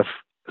take out of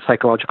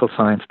psychological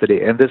science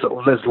today? And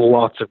there's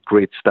lots of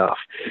great stuff.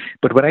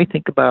 But when I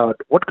think about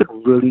what could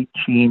really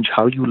change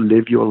how you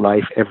live your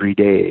life every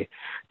day,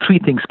 3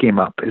 things came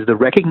up: is the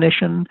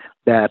recognition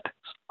that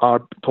our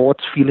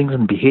thoughts, feelings,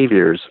 and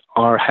behaviors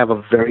have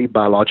a very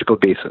biological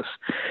basis.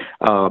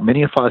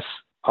 Many of us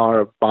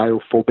are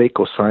biophobic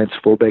or science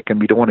phobic, and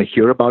we don't want to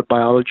hear about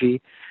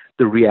biology.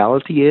 The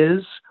reality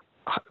is,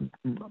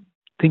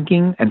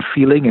 thinking and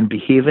feeling and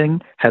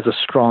behaving has a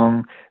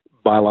strong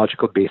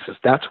biological basis.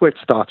 That's where it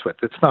starts with.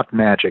 It's not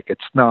magic.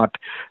 It's not,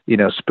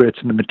 spirits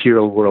in the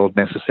material world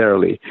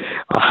necessarily.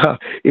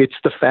 It's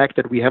the fact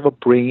that we have a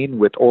brain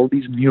with all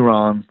these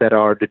neurons that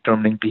are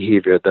determining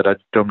behavior, that are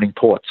determining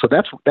thoughts. So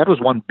that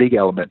was one big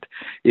element,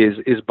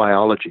 is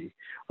biology.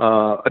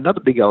 Another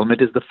big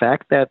element is the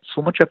fact that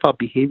so much of our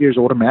behavior is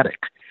automatic.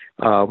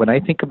 When I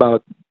think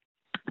about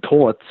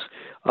thoughts,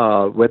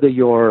 whether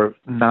you're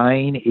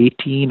 9,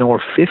 18,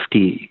 or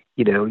 50,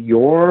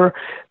 your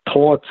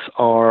thoughts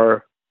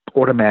are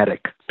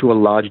automatic to a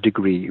large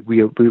degree.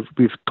 We've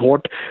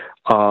taught,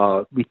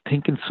 we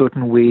think in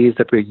certain ways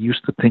that we're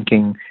used to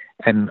thinking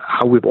and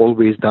how we've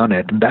always done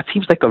it. And that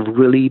seems like a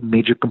really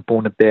major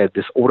component there,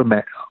 this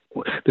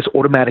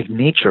automatic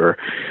nature.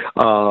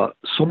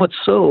 So much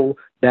so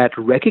that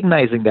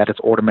recognizing that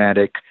it's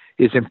automatic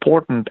is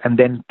important, and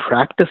then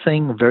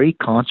very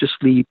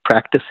consciously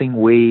practicing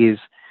ways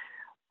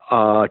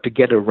to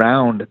get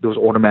around those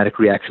automatic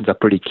reactions are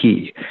pretty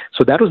key.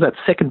 So that was that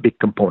second big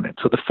component.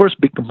 So the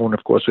first big component,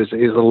 of course, is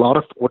a lot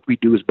of what we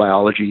do is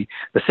biology.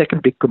 The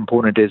second big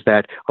component is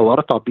that a lot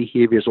of our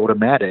behavior is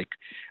automatic.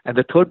 And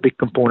the third big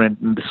component,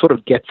 and this sort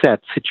of gets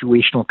at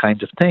situational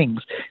kinds of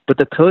things, but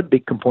the third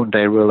big component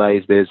I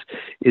realized is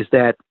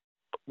that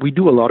we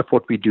do a lot of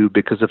what we do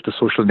because of the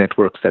social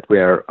networks that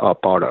we're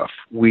part of.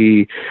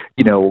 We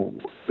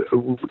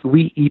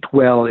eat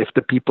well if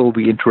the people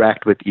we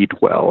interact with eat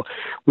well.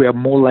 We are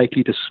more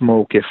likely to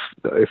smoke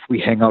if we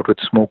hang out with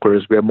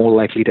smokers. We are more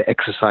likely to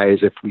exercise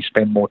if we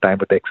spend more time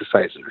with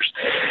exercisers.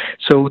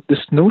 So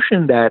this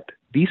notion that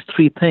these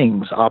 3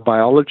 things, our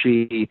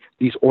biology,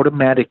 these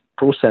automatic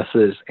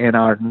processes, and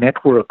our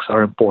networks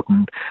are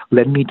important,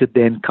 led me to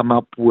then come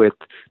up with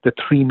the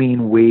 3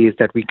 main ways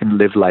that we can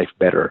live life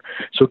better.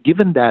 So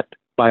given that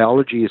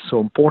biology is so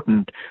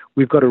important,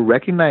 we've got to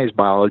recognize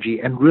biology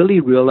and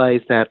really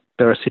realize that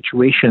there are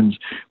situations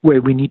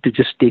where we need to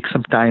just take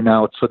some time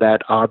out so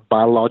that our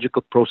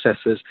biological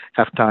processes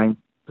have time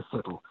to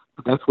settle.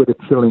 That's where the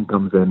chilling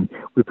comes in.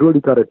 We've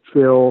really got to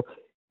chill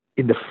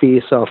in the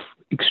face of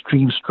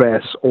extreme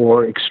stress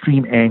or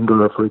extreme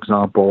anger, for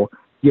example,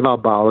 give our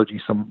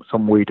biology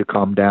some way to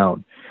calm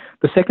down.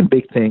 The second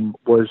big thing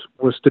was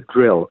to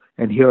drill,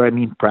 and here I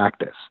mean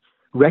practice.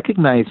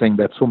 Recognizing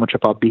that so much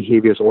of our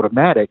behavior is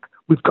automatic,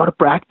 we've got to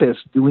practice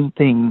doing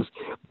things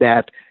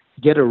that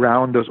get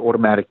around those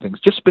automatic things.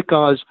 Just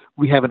because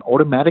we have an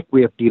automatic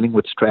way of dealing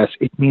with stress,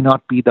 it may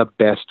not be the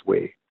best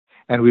way.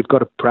 And we've got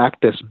to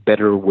practice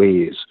better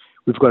ways.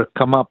 We've got to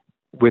come up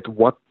with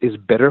what is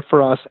better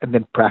for us and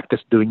then practice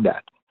doing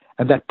that.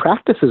 And that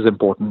practice is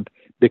important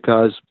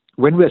because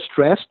when we're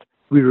stressed,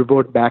 we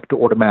revert back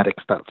to automatic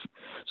stuff.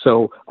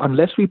 So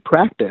unless we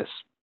practice,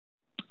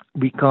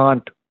 we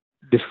can't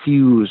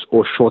diffuse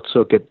or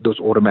short-circuit those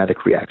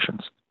automatic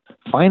reactions.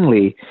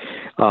 Finally,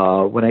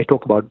 when I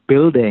talk about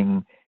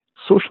building,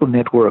 social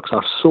networks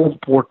are so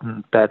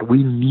important that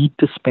we need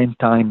to spend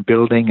time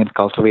building and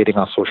cultivating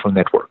our social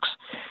networks.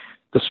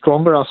 the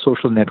stronger our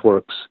social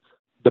networks,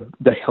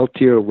 the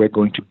healthier we're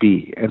going to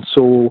be. And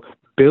so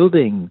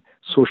building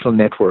social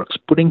networks,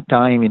 putting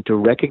time into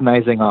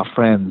recognizing our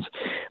friends,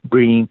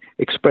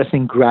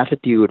 expressing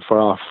gratitude for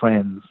our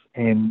friends,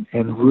 and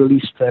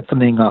really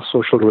strengthening our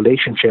social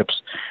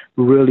relationships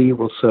really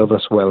will serve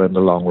us well in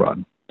the long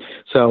run.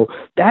 So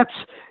that's,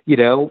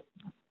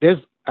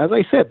 as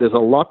I said, there's a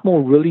lot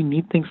more really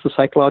neat things to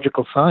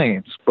psychological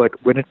science, but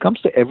when it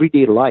comes to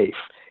everyday life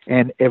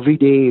and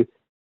everyday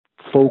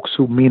folks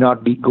who may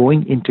not be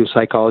going into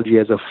psychology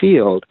as a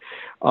field,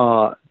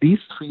 these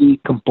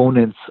three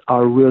components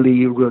are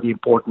really, really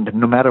important. And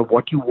no matter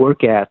what you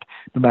work at,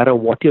 no matter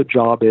what your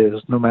job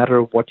is, no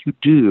matter what you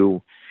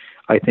do,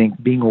 I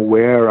think being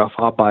aware of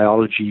our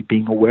biology,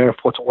 being aware of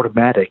what's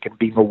automatic, and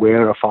being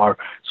aware of our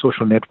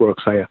social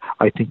networks,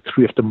 I think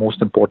three of the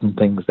most important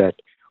things that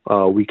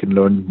we can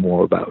learn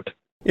more about.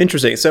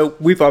 Interesting. So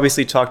we've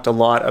obviously talked a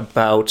lot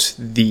about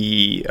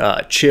the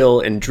chill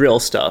and drill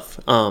stuff.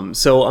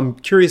 So I'm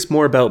curious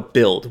more about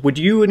build. Would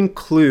you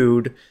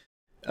include,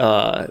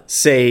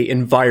 say,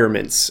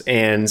 environments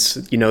and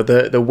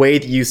the way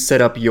that you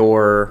set up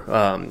your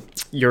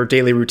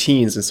daily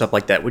routines and stuff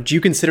like that? Would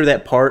you consider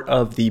that part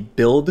of the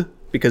build?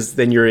 Because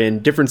then you're in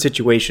different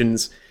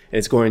situations and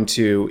it's going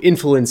to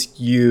influence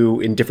you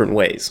in different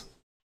ways.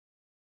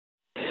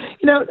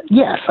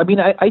 Yes. I mean,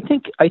 I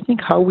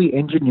think how we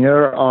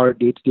engineer our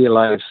day-to-day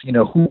lives,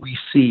 who we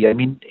see. I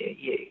mean,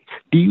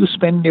 do you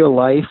spend your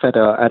life at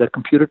a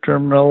computer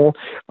terminal?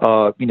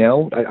 I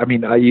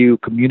mean, are you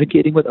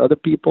communicating with other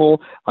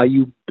people? Are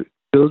you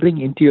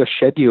building into your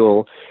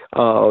schedule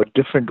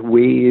different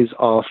ways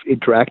of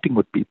interacting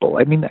with people?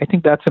 I mean, I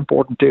think that's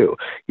important too.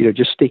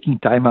 Just taking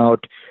time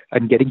out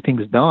and getting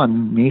things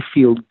done may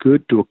feel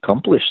good to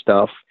accomplish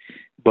stuff,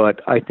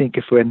 but I think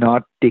if we're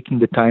not taking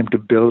the time to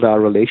build our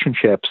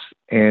relationships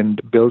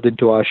and build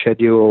into our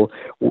schedule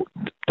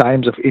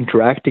times of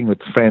interacting with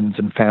friends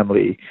and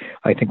family,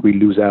 I think we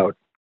lose out.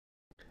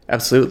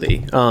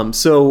 Absolutely.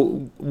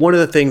 So one of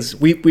the things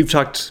we've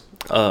talked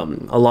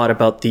a lot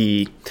about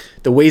the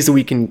ways that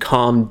we can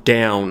calm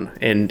down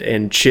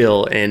and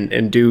chill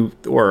and do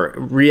or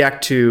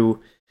react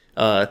to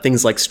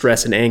things like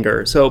stress and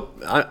anger. So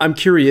I'm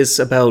curious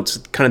about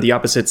kind of the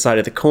opposite side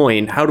of the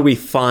coin. How do we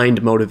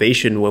find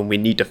motivation when we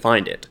need to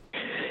find it?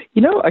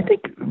 I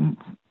think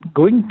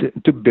going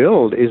to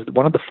build is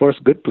one of the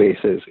first good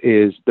places.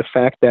 Is the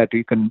fact that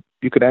you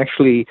could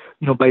actually,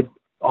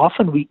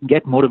 often we can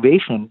get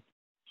motivation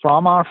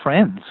from our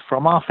friends,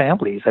 from our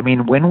families. I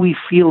mean, when we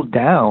feel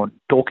down,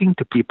 talking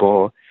to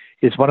people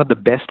is one of the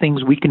best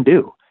things we can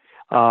do.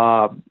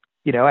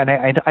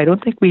 And I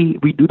don't think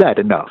we do that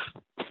enough.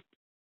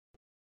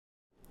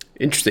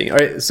 Interesting. All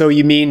right. So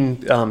you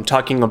mean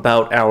talking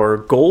about our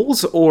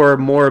goals or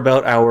more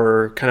about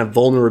our kind of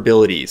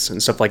vulnerabilities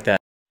and stuff like that?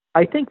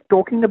 I think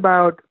talking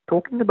about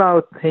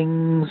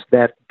things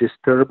that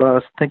disturb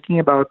us, talking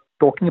about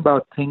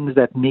things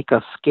that make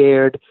us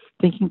scared,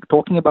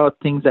 talking about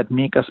things that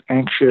make us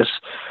anxious.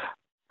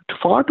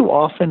 Far too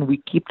often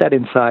we keep that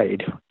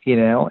inside,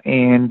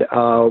 and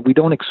we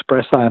don't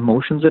express our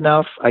emotions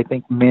enough. I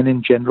think men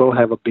in general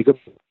have a bigger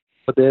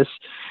for this.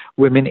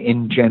 Women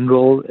in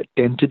general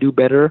tend to do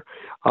better,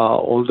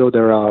 although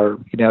there are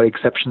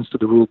exceptions to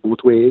the rule both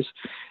ways.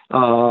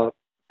 But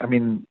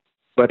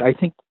I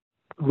think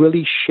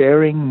really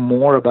sharing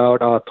more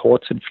about our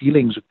thoughts and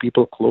feelings with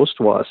people close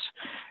to us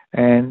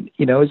and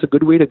is a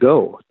good way to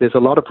go. There's a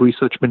lot of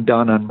research been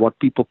done on what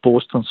people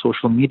post on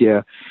social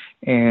media,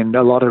 and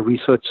a lot of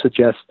research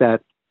suggests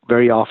that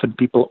very often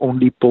people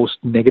only post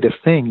negative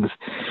things.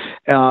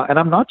 And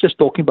I'm not just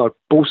talking about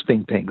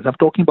posting things. I'm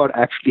talking about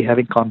actually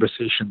having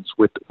conversations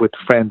with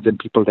friends and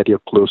people that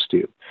you're close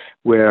to,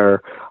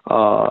 where,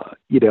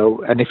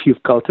 and if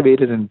you've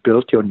cultivated and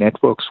built your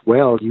networks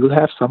well, you'll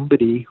have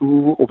somebody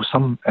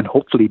and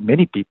hopefully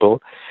many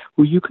people,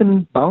 who you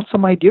can bounce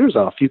some ideas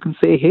off. You can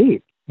say,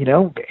 hey,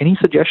 any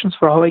suggestions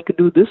for how I could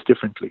do this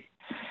differently?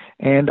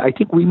 And I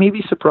think we may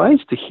be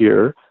surprised to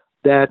hear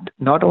that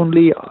not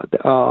only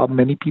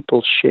many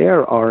people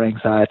share our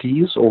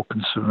anxieties or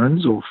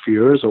concerns or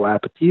fears or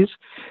apathies,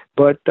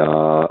 but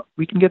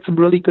we can get some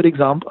really good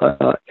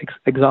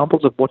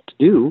examples of what to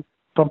do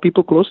from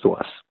people close to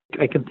us.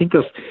 I can think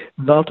of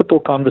multiple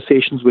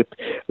conversations with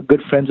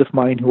good friends of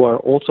mine who are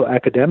also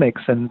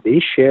academics, and they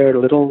share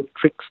little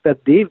tricks that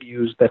they've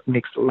used that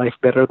makes life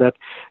better that,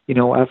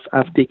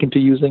 I've taken to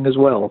using as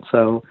well.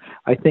 So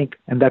I think,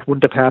 and that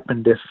wouldn't have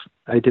happened if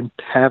I didn't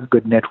have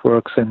good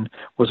networks and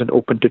wasn't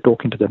open to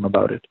talking to them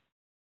about it.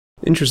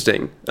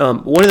 Interesting.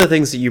 One of the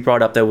things that you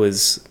brought up that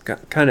was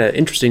kind of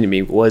interesting to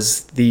me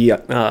was the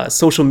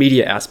social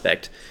media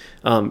aspect.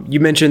 You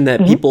mentioned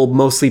that people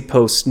mostly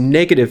post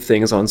negative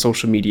things on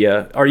social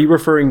media. Are you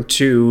referring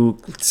to,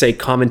 say,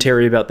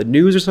 commentary about the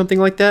news or something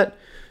like that?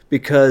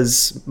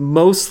 Because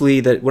mostly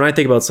that when I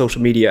think about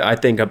social media, I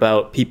think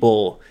about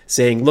people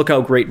saying, look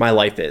how great my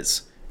life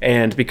is.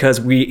 And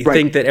because we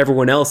think that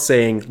everyone else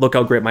saying, look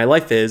how great my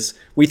life is,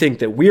 we think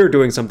that we're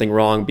doing something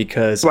wrong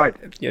because,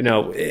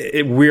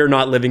 we're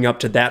not living up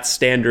to that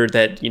standard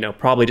that,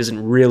 probably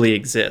doesn't really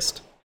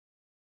exist.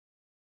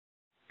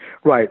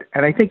 Right,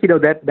 and I think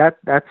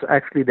that's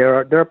actually there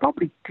are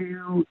probably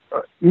two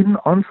in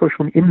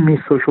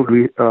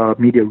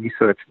media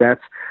research.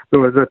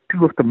 Those are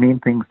two of the main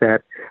things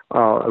that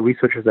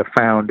researchers have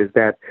found is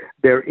that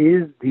there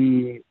is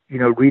the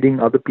reading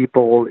other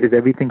people, is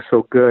everything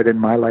so good and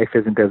my life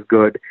isn't as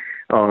good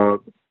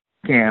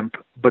camp,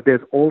 but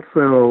there's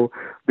also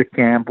the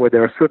camp where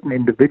there are certain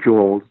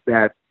individuals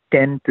that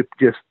tend to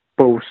just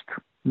post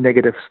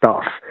negative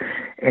stuff.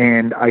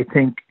 And I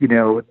think,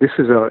 this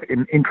is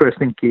an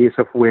interesting case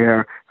of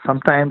where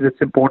sometimes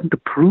it's important to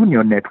prune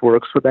your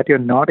network so that you're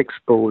not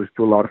exposed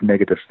to a lot of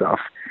negative stuff,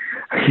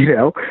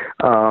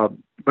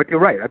 But you're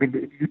right. I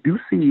mean, you do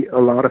see a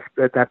lot of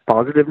that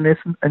positiveness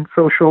in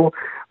social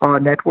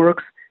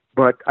networks,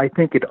 but I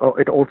think it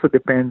also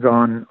depends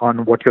on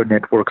what your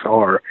networks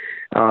are.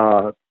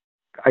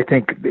 I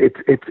think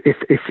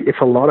if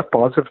a lot of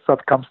positive stuff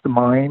comes to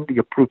mind,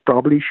 you're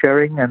probably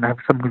sharing and have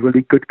some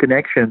really good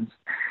connections.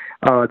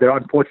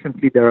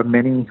 Unfortunately, there are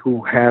many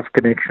who have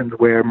connections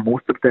where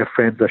most of their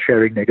friends are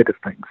sharing negative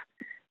things.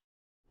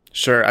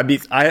 Sure. I mean,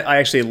 I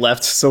actually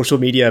left social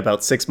media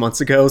about 6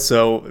 months ago,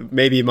 so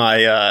maybe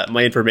my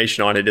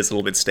information on it is a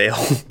little bit stale.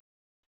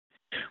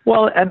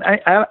 Well, and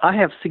I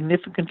have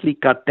significantly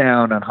cut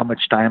down on how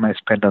much time I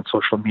spend on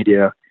social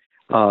media,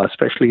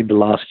 especially in the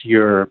last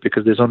year,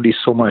 because there's only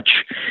so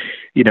much,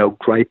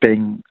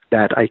 griping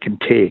that I can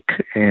take,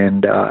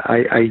 and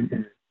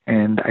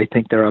I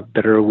think there are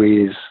better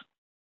ways.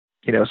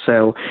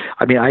 So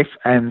I mean,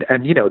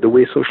 the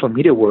way social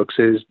media works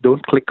is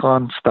don't click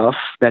on stuff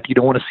that you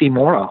don't want to see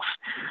more of.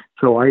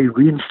 So I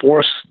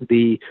reinforce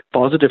the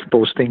positive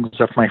postings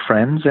of my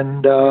friends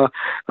and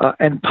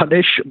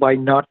punish by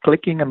not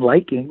clicking and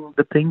liking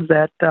the things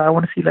that I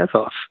want to see less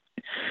of.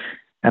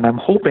 And I'm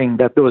hoping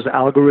that those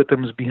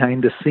algorithms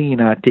behind the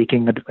scene are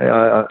taking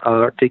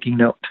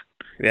note.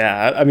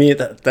 Yeah, I mean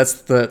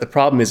that's the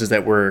problem is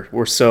that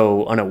we're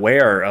so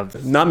unaware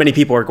of. Not many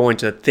people are going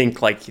to think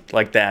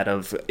like that.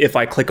 Of if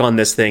I click on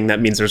this thing,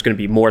 that means there's going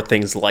to be more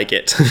things like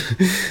it.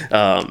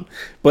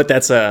 But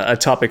that's a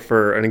topic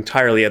for an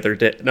entirely another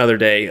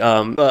day.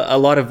 A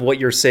lot of what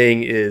you're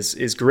saying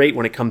is great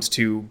when it comes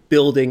to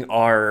building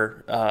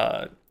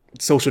our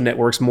social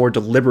networks more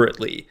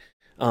deliberately.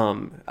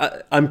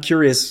 I'm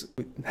curious,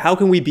 how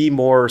can we be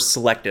more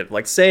selective?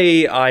 Like,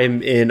 say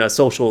I'm in a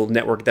social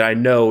network that I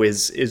know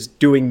is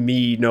doing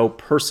me no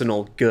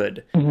personal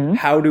good. Mm-hmm.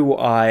 How do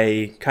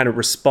I kind of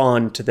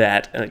respond to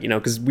that?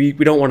 Because we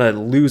don't want to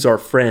lose our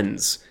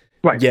friends,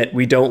 right? Yet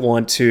we don't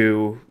want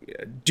to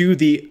do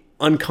the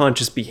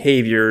unconscious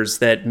behaviors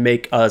that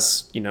make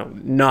us,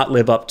 not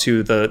live up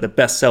to the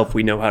best self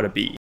we know how to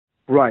be.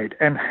 Right,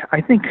 and I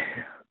think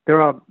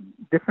there are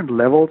different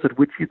levels at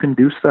which you can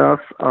do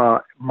stuff.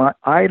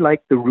 I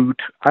like the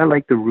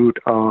route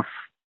of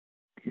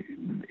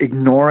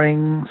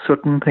ignoring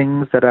certain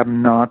things that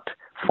I'm not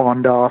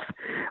fond of.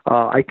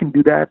 I can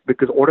do that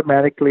because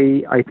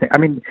automatically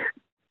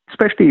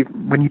especially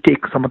when you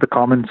take some of the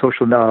common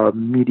social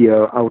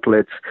media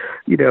outlets,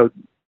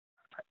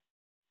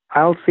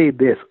 I'll say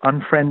this: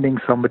 unfriending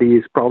somebody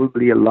is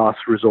probably a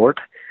last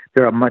resort.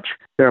 There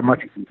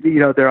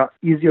are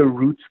easier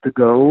routes to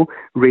go,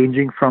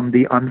 ranging from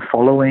the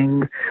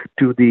unfollowing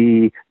to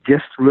the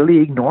just really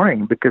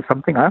ignoring. Because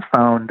something I've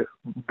found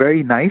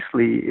very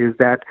nicely is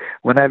that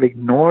when I've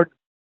ignored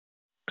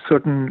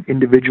certain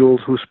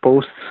individuals whose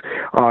posts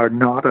are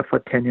not of a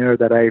tenure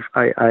that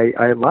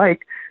I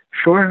like,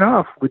 sure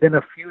enough, within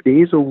a few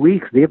days or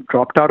weeks, they've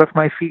dropped out of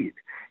my feed.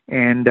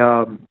 And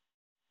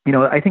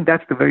I think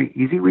that's the very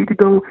easy way to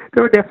go.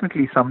 There are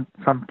definitely some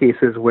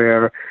cases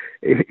where,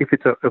 if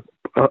it's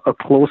a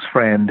close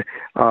friend,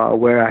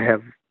 where I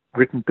have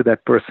written to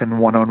that person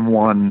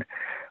one-on-one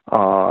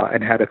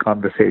and had a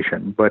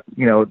conversation. But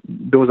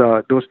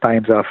those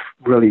times are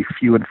really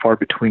few and far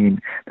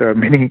between. There are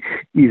many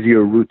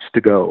easier routes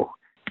to go.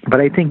 But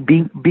I think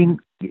being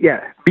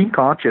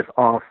conscious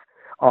of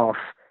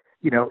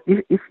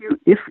if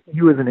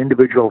you as an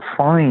individual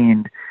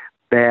find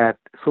that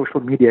social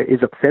media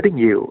is upsetting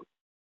you,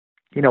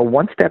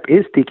 one step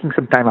is taking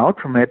some time out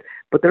from it,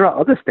 but there are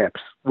other steps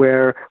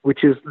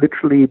which is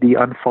literally the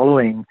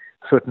unfollowing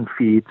certain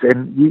feeds,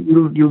 and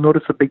you'll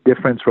notice a big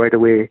difference right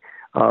away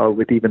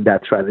with even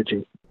that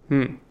strategy.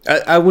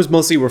 I was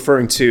mostly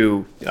referring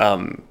to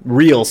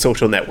real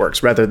social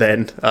networks rather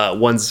than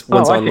ones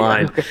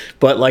online. Okay.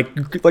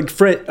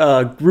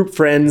 But group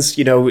friends,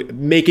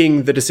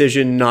 making the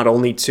decision not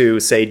only to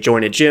say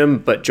join a gym,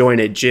 but join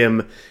a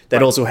gym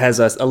that also has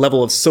a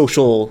level of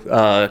social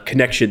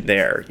connection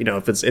there.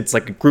 If it's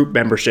like a group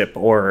membership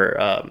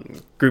or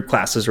group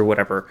classes or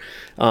whatever.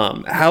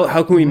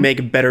 How can we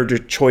make better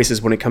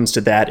choices when it comes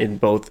to that in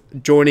both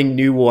joining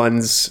new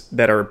ones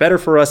that are better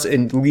for us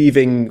and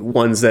leaving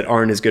ones that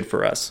aren't as good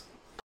for us?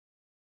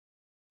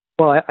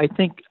 Well, I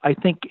think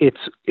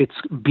it's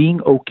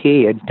being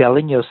okay and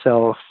telling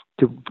yourself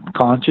to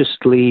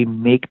consciously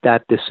make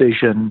that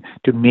decision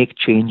to make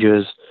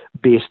changes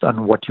based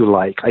on what you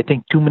like. I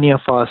think too many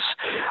of us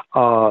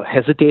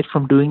hesitate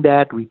from doing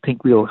that. We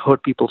think we'll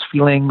hurt people's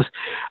feelings.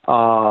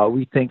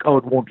 We think,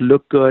 it won't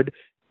look good.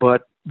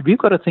 But we've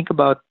got to think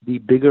about the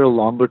bigger,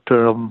 longer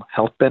term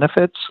health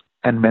benefits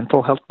and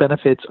mental health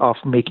benefits of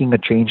making a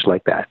change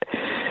like that.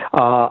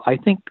 I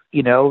think,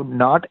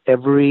 not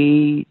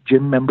every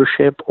gym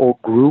membership or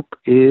group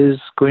is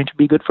going to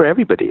be good for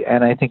everybody.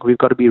 And I think we've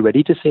got to be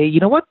ready to say, you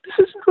know what,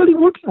 this isn't really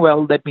working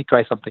well. Let me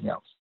try something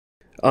else.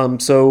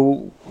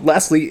 So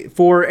lastly,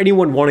 for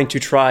anyone wanting to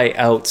try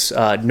out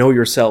Know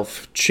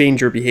Yourself,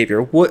 Change Your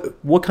Behavior,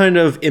 what kind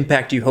of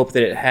impact do you hope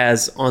that it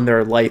has on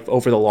their life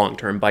over the long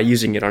term by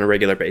using it on a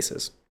regular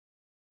basis?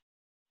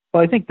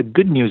 Well, I think the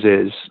good news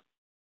is,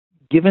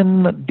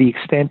 given the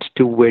extent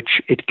to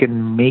which it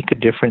can make a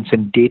difference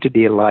in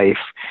day-to-day life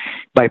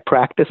by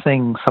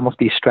practicing some of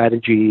these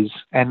strategies,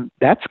 and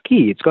that's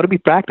key. It's got to be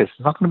practice.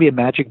 It's not going to be a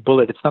magic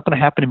bullet. It's not going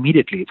to happen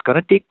immediately. It's going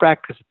to take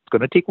practice. It's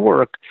going to take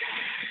work.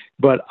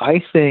 But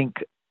I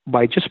think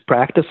by just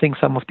practicing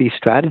some of these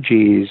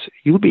strategies,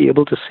 you'll be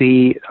able to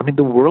see,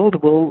 the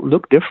world will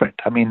look different.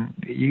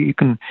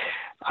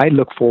 I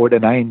look forward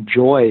and I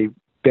enjoy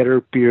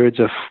better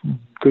periods of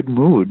good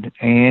mood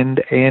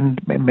and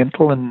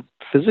mental and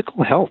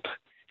physical health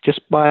just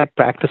by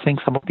practicing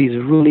some of these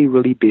really,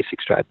 really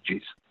basic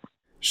strategies.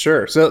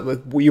 Sure.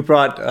 So you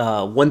brought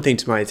one thing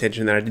to my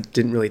attention that I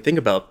didn't really think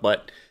about,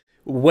 but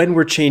when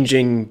we're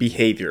changing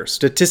behavior,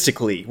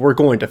 statistically, we're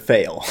going to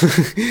fail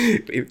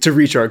to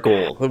reach our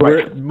goal.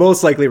 Right.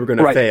 Most likely we're going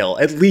to fail,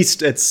 at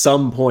least at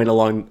some point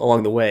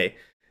along the way.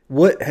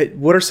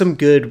 What are some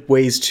good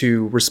ways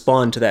to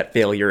respond to that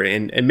failure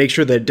and make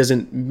sure that it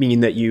doesn't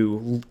mean that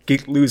you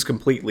lose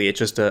completely? It's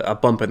just a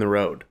bump in the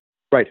road.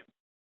 Right.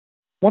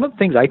 One of the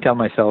things I tell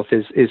myself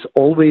is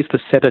always to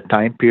set a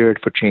time period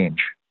for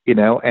change,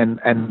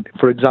 and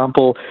for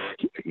example,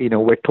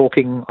 we're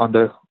talking on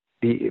the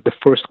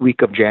first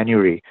week of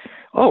January.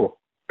 Oh,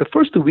 the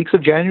first 2 weeks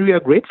of January are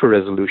great for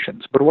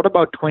resolutions, but what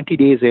about 20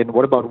 days in?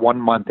 What about 1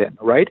 month in,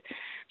 right?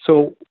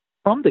 So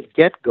from the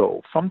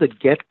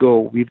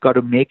get-go, we've got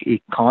to make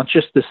a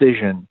conscious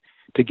decision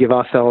to give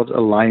ourselves a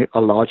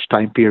large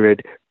time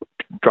period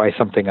to try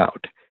something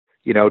out.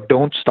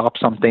 Don't stop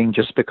something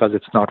just because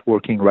it's not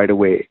working right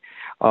away.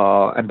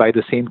 And by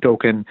the same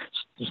token,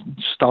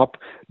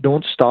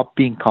 don't stop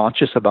being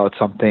conscious about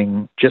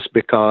something just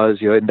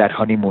because you're in that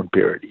honeymoon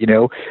period.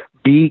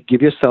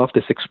 Give yourself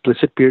this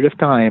explicit period of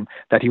time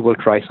that you will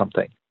try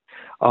something.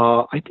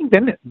 I think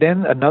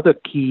then another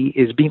key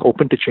is being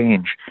open to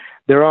change.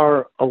 There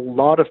are a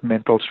lot of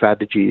mental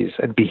strategies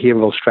and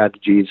behavioral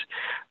strategies.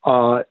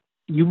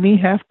 You may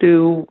have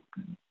to,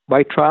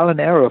 by trial and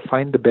error,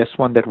 find the best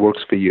one that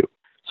works for you.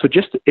 So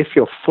just if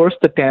your first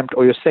attempt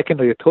or your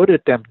second or your third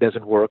attempt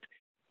doesn't work,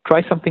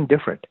 try something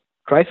different.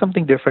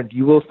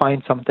 You will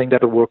find something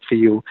that will work for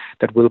you,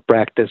 that will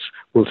practice,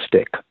 will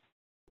stick.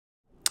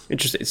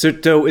 Interesting.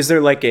 So is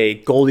there like a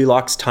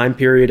Goldilocks time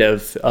period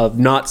of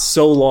not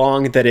so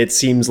long that it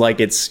seems like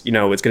it's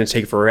going to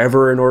take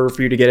forever in order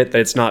for you to get it, that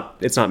it's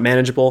not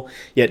manageable,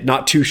 yet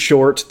not too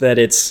short that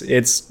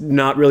it's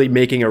not really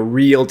making a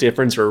real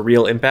difference or a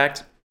real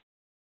impact?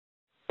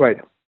 Right.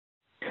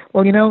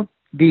 Well,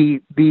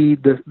 the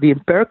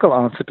empirical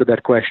answer to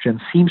that question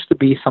seems to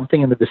be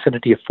something in the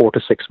vicinity of 4 to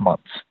 6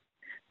 months.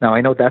 Now,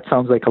 I know that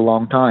sounds like a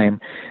long time,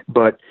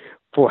 but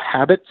for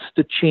habits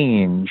to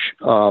change,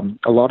 a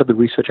lot of the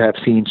research I have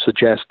seen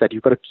suggests that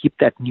you've got to keep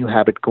that new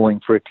habit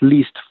going for at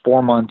least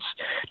 4 months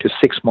to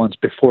 6 months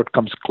before it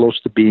comes close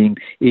to being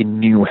a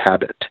new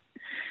habit.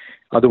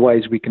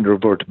 Otherwise, we can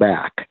revert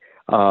back.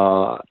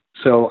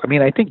 So,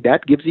 I think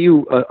that gives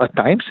you a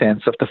time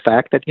sense of the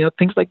fact that,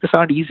 things like this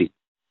aren't easy.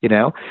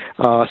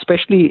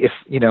 Especially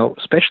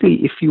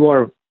if you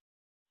are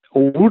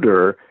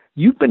older,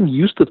 you've been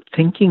used to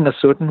thinking a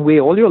certain way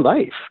all your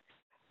life.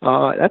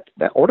 That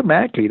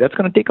automatically, that's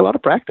going to take a lot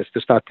of practice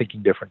to start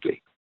thinking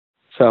differently.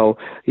 So,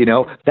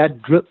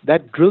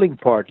 that drilling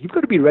part, you've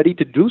got to be ready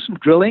to do some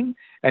drilling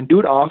and do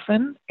it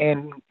often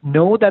and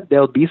know that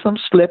there'll be some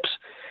slips,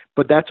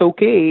 but that's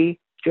okay.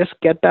 Just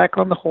get back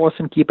on the horse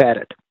and keep at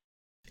it.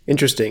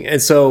 Interesting.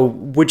 And so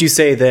would you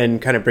say then,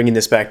 kind of bringing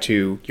this back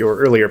to your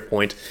earlier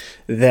point,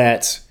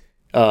 that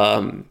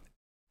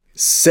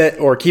set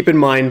or keep in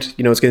mind,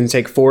 it's going to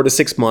take 4 to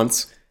 6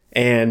 months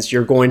and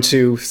you're going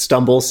to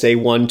stumble, say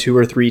 1, 2,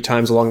 or 3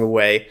 times along the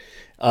way.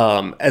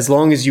 As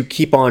long as you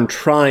keep on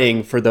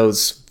trying for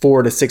those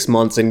 4 to 6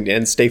 months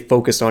and stay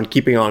focused on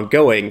keeping on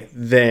going,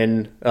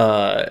 then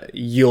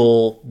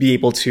you'll be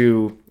able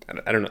to,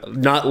 I don't know,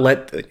 not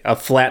let a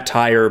flat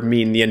tire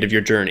mean the end of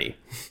your journey.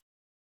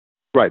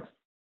 Right.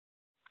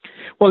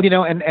 Well,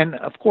 and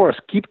of course,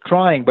 keep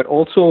trying, but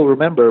also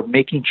remember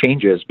making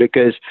changes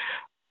because,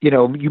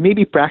 you may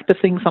be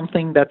practicing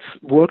something that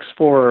works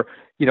for,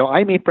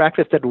 I may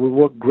practice that will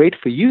work great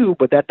for you,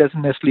 but that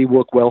doesn't necessarily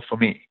work well for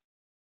me,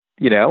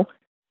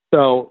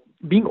 So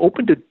being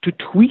open to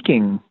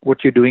tweaking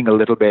what you're doing a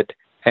little bit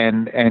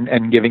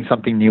and giving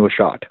something new a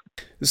shot.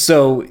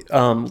 So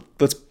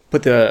let's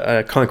put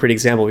a concrete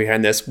example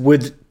behind this.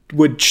 Would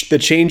the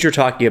change you're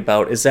talking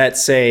about, is that,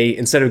 say,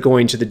 instead of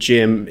going to the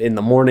gym in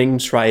the morning,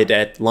 try it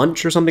at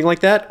lunch or something like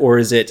that? Or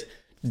is it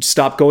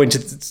stop going to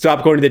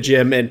the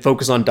gym and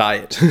focus on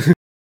diet?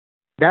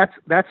 That's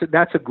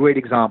a great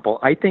example.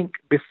 I think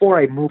before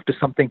I move to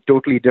something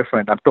totally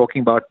different, I'm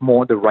talking about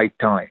more the right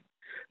time.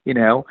 You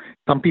know,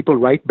 some people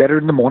write better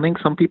in the morning,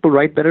 some people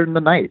write better in the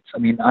nights. I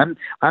mean, I'm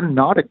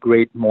not a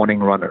great morning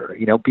runner.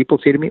 You know, people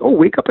say to me, "Oh,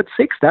 wake up at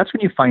 6. That's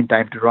when you find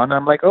time to run."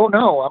 I'm like, "Oh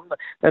no,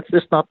 that's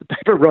just not the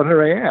type of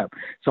runner I am."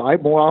 So I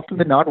more often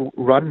than not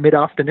run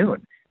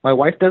mid-afternoon. My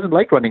wife doesn't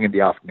like running in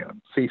the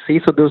afternoon. So you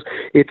see, so those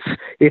it's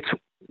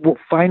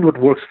find what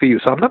works for you.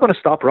 So I'm not going to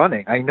stop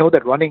running. I know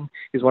that running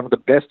is one of the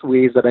best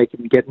ways that I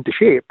can get into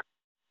shape,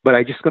 but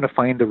I'm just going to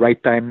find the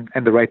right time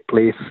and the right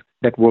place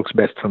that works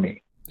best for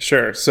me.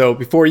 Sure. So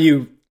before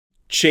you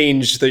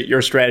change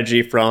your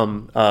strategy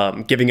from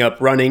giving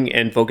up running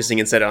and focusing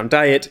instead on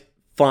diet,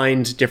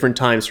 find different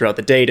times throughout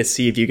the day to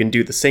see if you can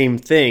do the same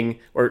thing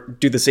or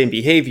do the same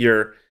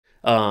behavior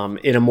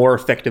in a more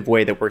effective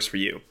way that works for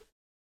you.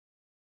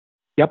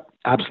 Yep,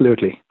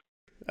 absolutely.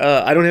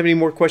 I don't have any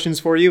more questions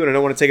for you, and I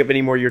don't want to take up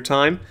any more of your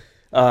time.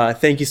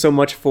 Thank you so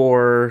much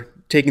for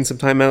taking some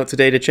time out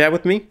today to chat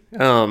with me,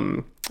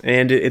 and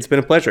it's been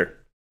a pleasure.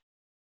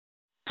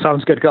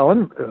 Sounds good,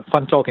 Colin.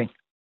 Fun talking.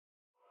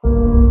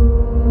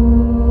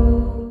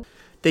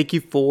 Thank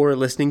you for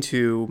listening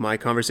to my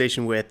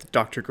conversation with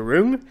Dr.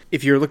 Gurung.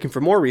 If you're looking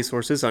for more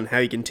resources on how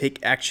you can take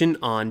action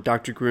on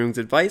Dr. Gurung's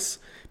advice,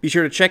 be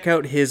sure to check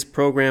out his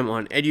program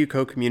on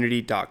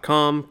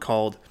educocommunity.com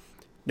called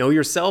Know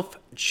Yourself,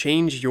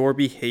 Change Your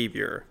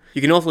Behavior.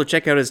 You can also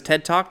check out his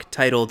TED Talk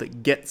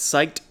titled Get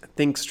Psyched,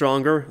 Think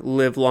Stronger,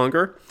 Live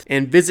Longer,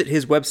 and visit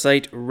his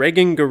website,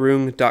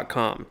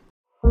 regangurung.com.